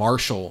like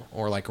Marshal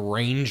or like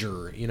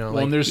Ranger, you know. Well,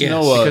 like, and there's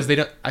because they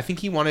don't. I think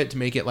he wanted to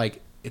make it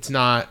like it's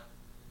not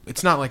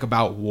like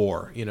about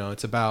war, you know.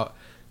 It's about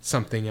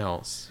something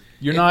else.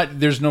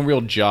 There's no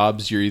real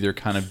jobs. You're either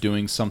kind of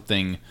doing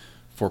something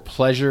for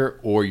pleasure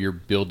or you're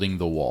building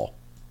the wall.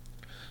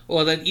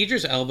 Well, then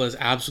Idris Elba is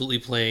absolutely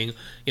playing,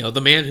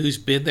 the man who's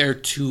been there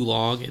too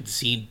long and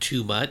seen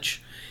too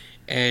much,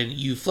 and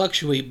you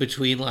fluctuate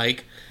between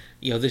like,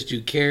 this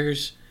dude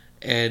cares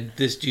and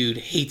this dude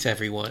hates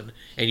everyone,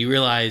 and you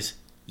realize,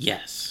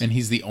 yes, and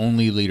he's the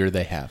only leader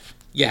they have.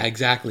 Yeah,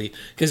 exactly.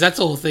 Because that's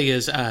the whole thing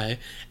is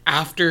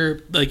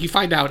after, like, you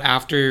find out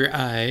after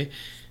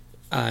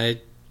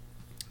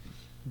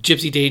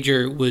Gypsy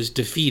Danger was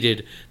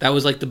defeated, that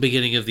was like the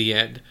beginning of the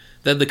end.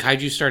 Then the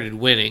kaiju started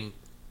winning,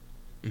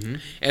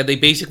 and they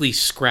basically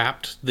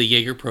scrapped the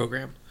Jaeger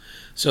program.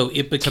 So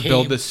it became... To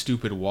build this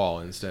stupid wall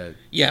instead.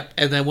 Yeah,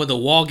 and then when the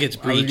wall gets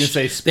breached,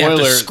 they have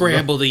to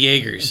scramble the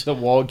Jaegers. The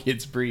wall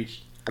gets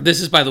breached.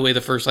 This is, by the way,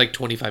 the first like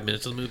 25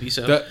 minutes of the movie.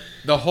 So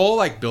the whole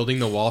like building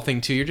the wall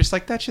thing too, you're just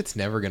like, that shit's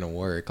never gonna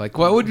work. Like,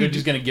 what would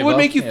just gonna give what would up?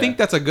 make you think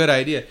that's a good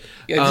idea?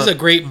 Yeah, this is a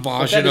great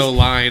Maginot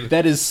line.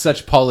 That is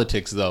such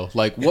politics, though.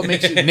 Like, what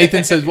makes you,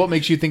 Nathan says, what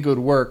makes you think it would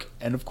work?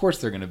 And of course,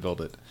 they're gonna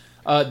build it.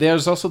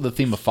 There's also the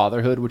theme of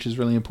fatherhood, which is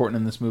really important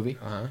in this movie.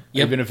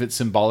 Yep. Even if it's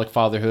symbolic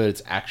fatherhood,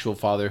 it's actual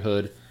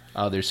fatherhood.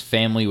 There's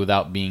family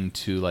without being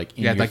too like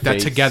in your like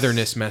face. that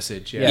togetherness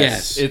message. Yeah.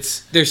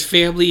 Yes, there's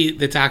family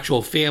that's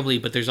actual family,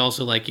 but there's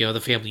also like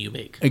the family you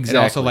make. Exactly.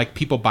 And also like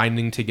people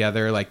binding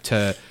together, like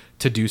to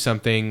do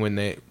something when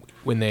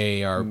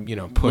they are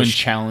pushed, when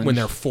challenged, when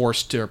they're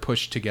forced or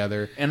pushed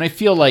together. And I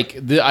feel like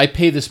I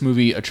pay this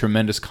movie a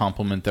tremendous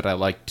compliment that I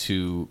like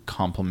to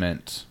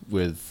compliment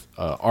with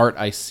art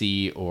I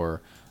see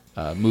or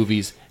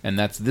movies, and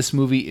that's this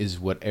movie is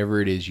whatever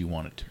it is you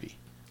want it to be.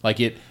 Like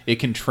it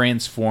can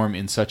transform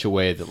in such a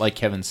way that, like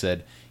Kevin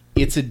said,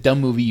 it's a dumb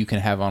movie you can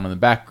have on in the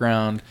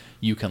background.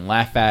 You can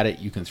laugh at it.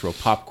 You can throw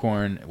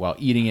popcorn while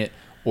eating it,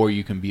 or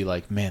you can be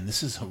like, "Man,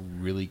 this is a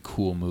really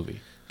cool movie."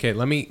 Okay,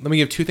 let me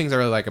give two things I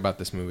really like about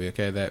this movie.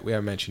 Okay, that we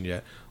haven't mentioned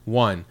yet.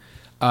 One,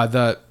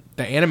 the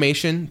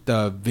animation,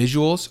 the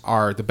visuals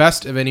are the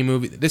best of any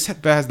movie. This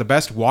has the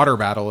best water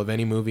battle of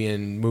any movie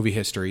in movie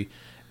history.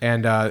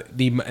 And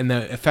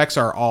the effects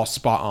are all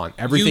spot on.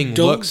 Everything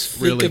looks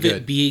really good. You don't think of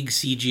it being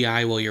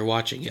CGI while you're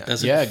watching. It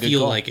doesn't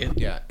feel like it.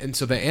 Yeah, and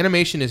so the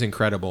animation is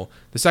incredible.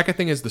 The second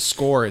thing is the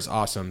score is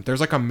awesome. There's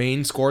like a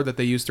main score that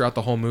they use throughout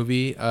the whole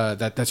movie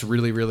that's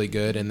really, really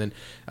good. And then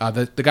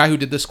the guy who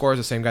did the score is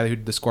the same guy who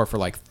did the score for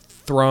like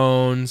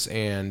Thrones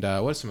and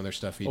what's some other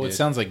stuff he did? It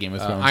sounds like Game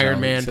of Thrones. Iron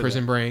Man,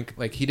 Prison Break.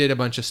 Like he did a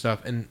bunch of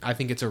stuff, and I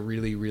think it's a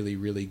really, really,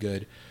 really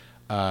good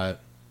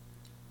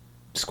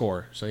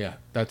score. So yeah,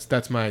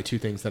 that's my two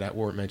things that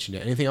weren't mentioned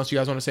yet. Anything else you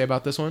guys want to say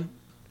about this one?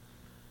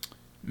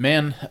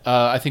 Man,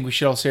 I think we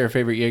should all say our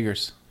favorite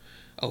Jaegers.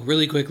 Oh,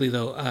 really quickly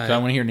though. I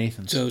want to hear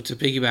Nathan's. So to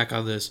piggyback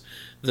on this,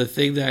 the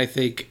thing that I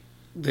think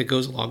that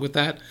goes along with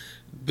that,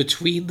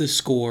 between the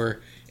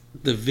score,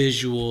 the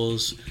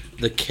visuals,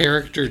 the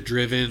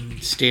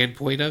character-driven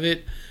standpoint of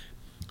it,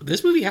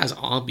 this movie has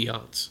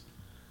ambiance.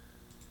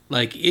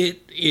 Like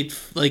it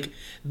like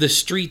the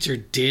streets are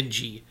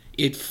dingy.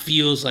 It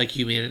feels like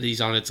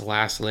humanity's on its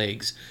last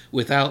legs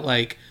without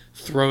like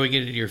throwing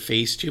it in your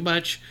face too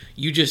much.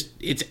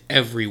 It's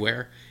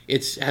everywhere.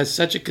 It has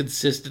such a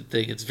consistent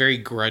thing. It's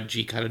very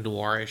grungy, kind of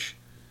noirish.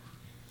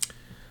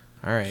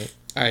 All right.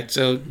 All right,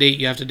 so Nate,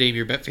 you have to name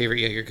your favorite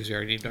Jaeger because we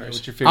already named ours.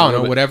 What's your favorite? I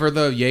don't know, whatever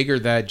the Jaeger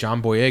that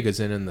John Boyega's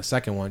in the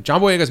second one.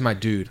 John Boyega's my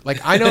dude. Like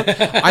I know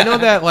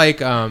that like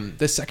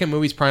this second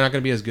movie's probably not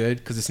going to be as good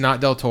because it's not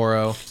Del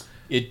Toro.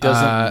 It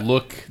doesn't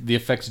look. The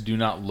effects do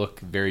not look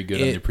very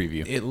good on the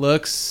preview. It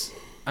looks.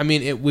 I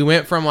mean, we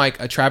went from like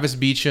a Travis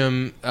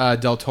Beacham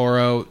Del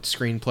Toro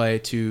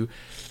screenplay to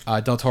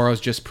Del Toro's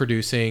just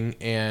producing,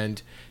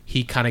 and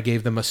he kind of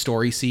gave them a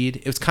story seed.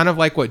 It was kind of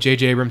like what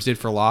J.J. Abrams did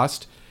for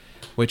Lost,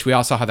 which we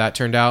all saw how that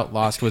turned out.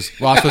 Lost was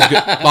good.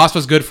 Lost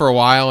was good for a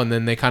while, and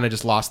then they kind of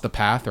just lost the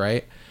path,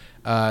 right?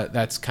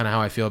 That's kind of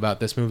how I feel about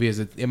this movie. Is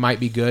it might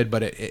be good,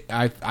 but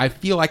I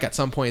feel like at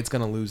some point it's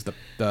going to lose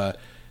the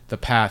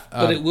path.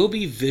 But it will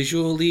be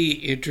visually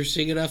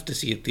interesting enough to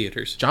see in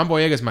theaters. John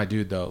Boyega's my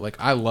dude, though. Like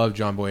I love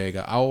John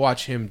Boyega. I will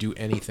watch him do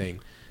anything.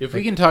 If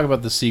we can talk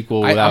about the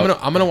sequel without...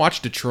 I'm gonna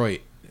watch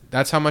Detroit.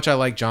 That's how much I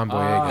like John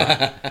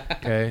Boyega.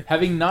 Okay.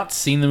 Having not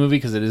seen the movie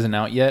because it isn't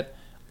out yet,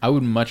 I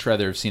would much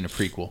rather have seen a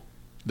prequel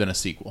than a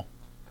sequel.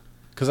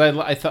 Because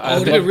I thought...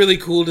 Oh, it'd be really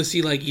cool to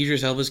see like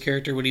Idris Elba's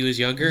character when he was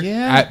younger.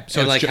 Yeah.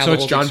 So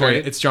it's John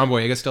Boyega. It's John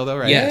Boyega still, though,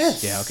 right?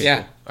 Yes. Yeah. Okay.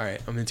 Yeah. Cool. All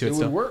right. I'm into it It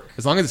still. would work.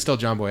 As long as it's still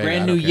John Boyega.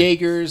 Brand new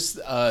Jaegers.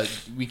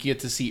 We get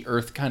to see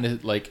Earth kind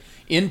of like...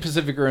 In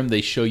Pacific Rim,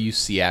 they show you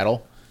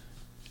Seattle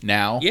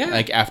now. Yeah.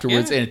 Like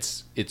afterwards, Yeah. and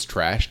it's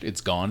trashed.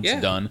 It's gone.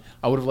 It's done.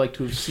 I would have liked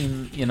to have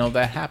seen,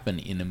 that happen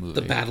in a movie.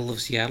 The Battle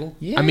of Seattle.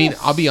 Yes. I mean,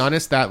 I'll be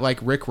honest. That like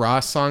Rick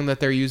Ross song that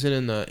they're using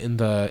in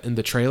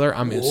the trailer,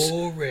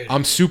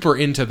 I'm super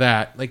into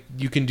that. Like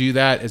you can do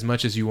that as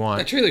much as you want.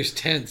 That trailer's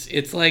tense.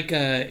 It's like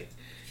They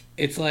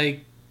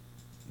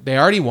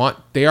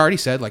already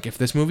said like if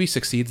this movie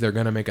succeeds, they're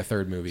gonna make a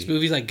third movie. this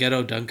movie's like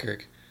Ghetto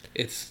Dunkirk.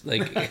 It's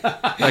like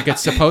Like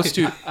it's supposed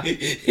to.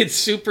 it's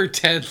super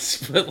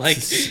tense, but like,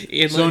 but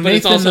it's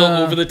Nathan, also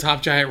over the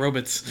top giant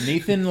robots.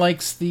 Nathan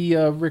likes the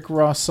Rick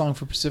Ross song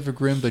for Pacific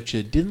Rim, but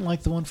you didn't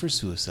like the one for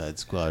Suicide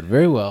Squad.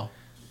 Very well.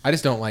 I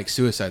just don't like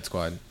Suicide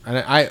Squad.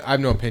 I have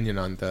no opinion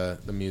on the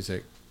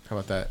music. How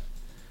about that?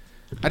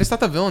 I just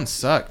thought the villain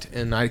sucked,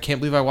 and I can't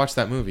believe I watched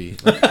that movie.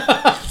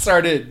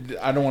 Sorry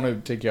I don't want to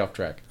take you off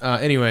track.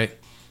 Anyway,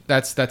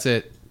 that's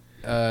it.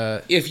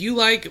 If you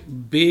like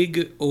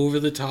big,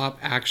 over-the-top,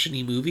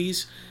 action-y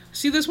movies,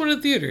 see this one in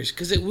theaters,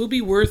 because it will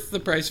be worth the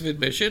price of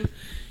admission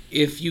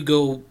if you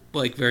go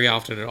like very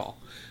often at all.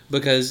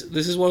 Because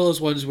this is one of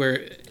those ones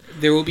where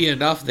there will be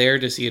enough there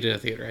to see it in a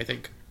theater, I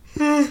think.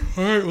 All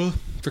right, well,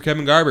 for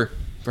Kevin Garber,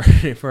 for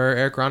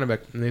Eric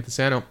Ronnebeck, and Nathan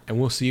Sano,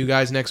 and we'll see you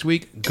guys next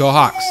week. Go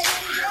Hawks!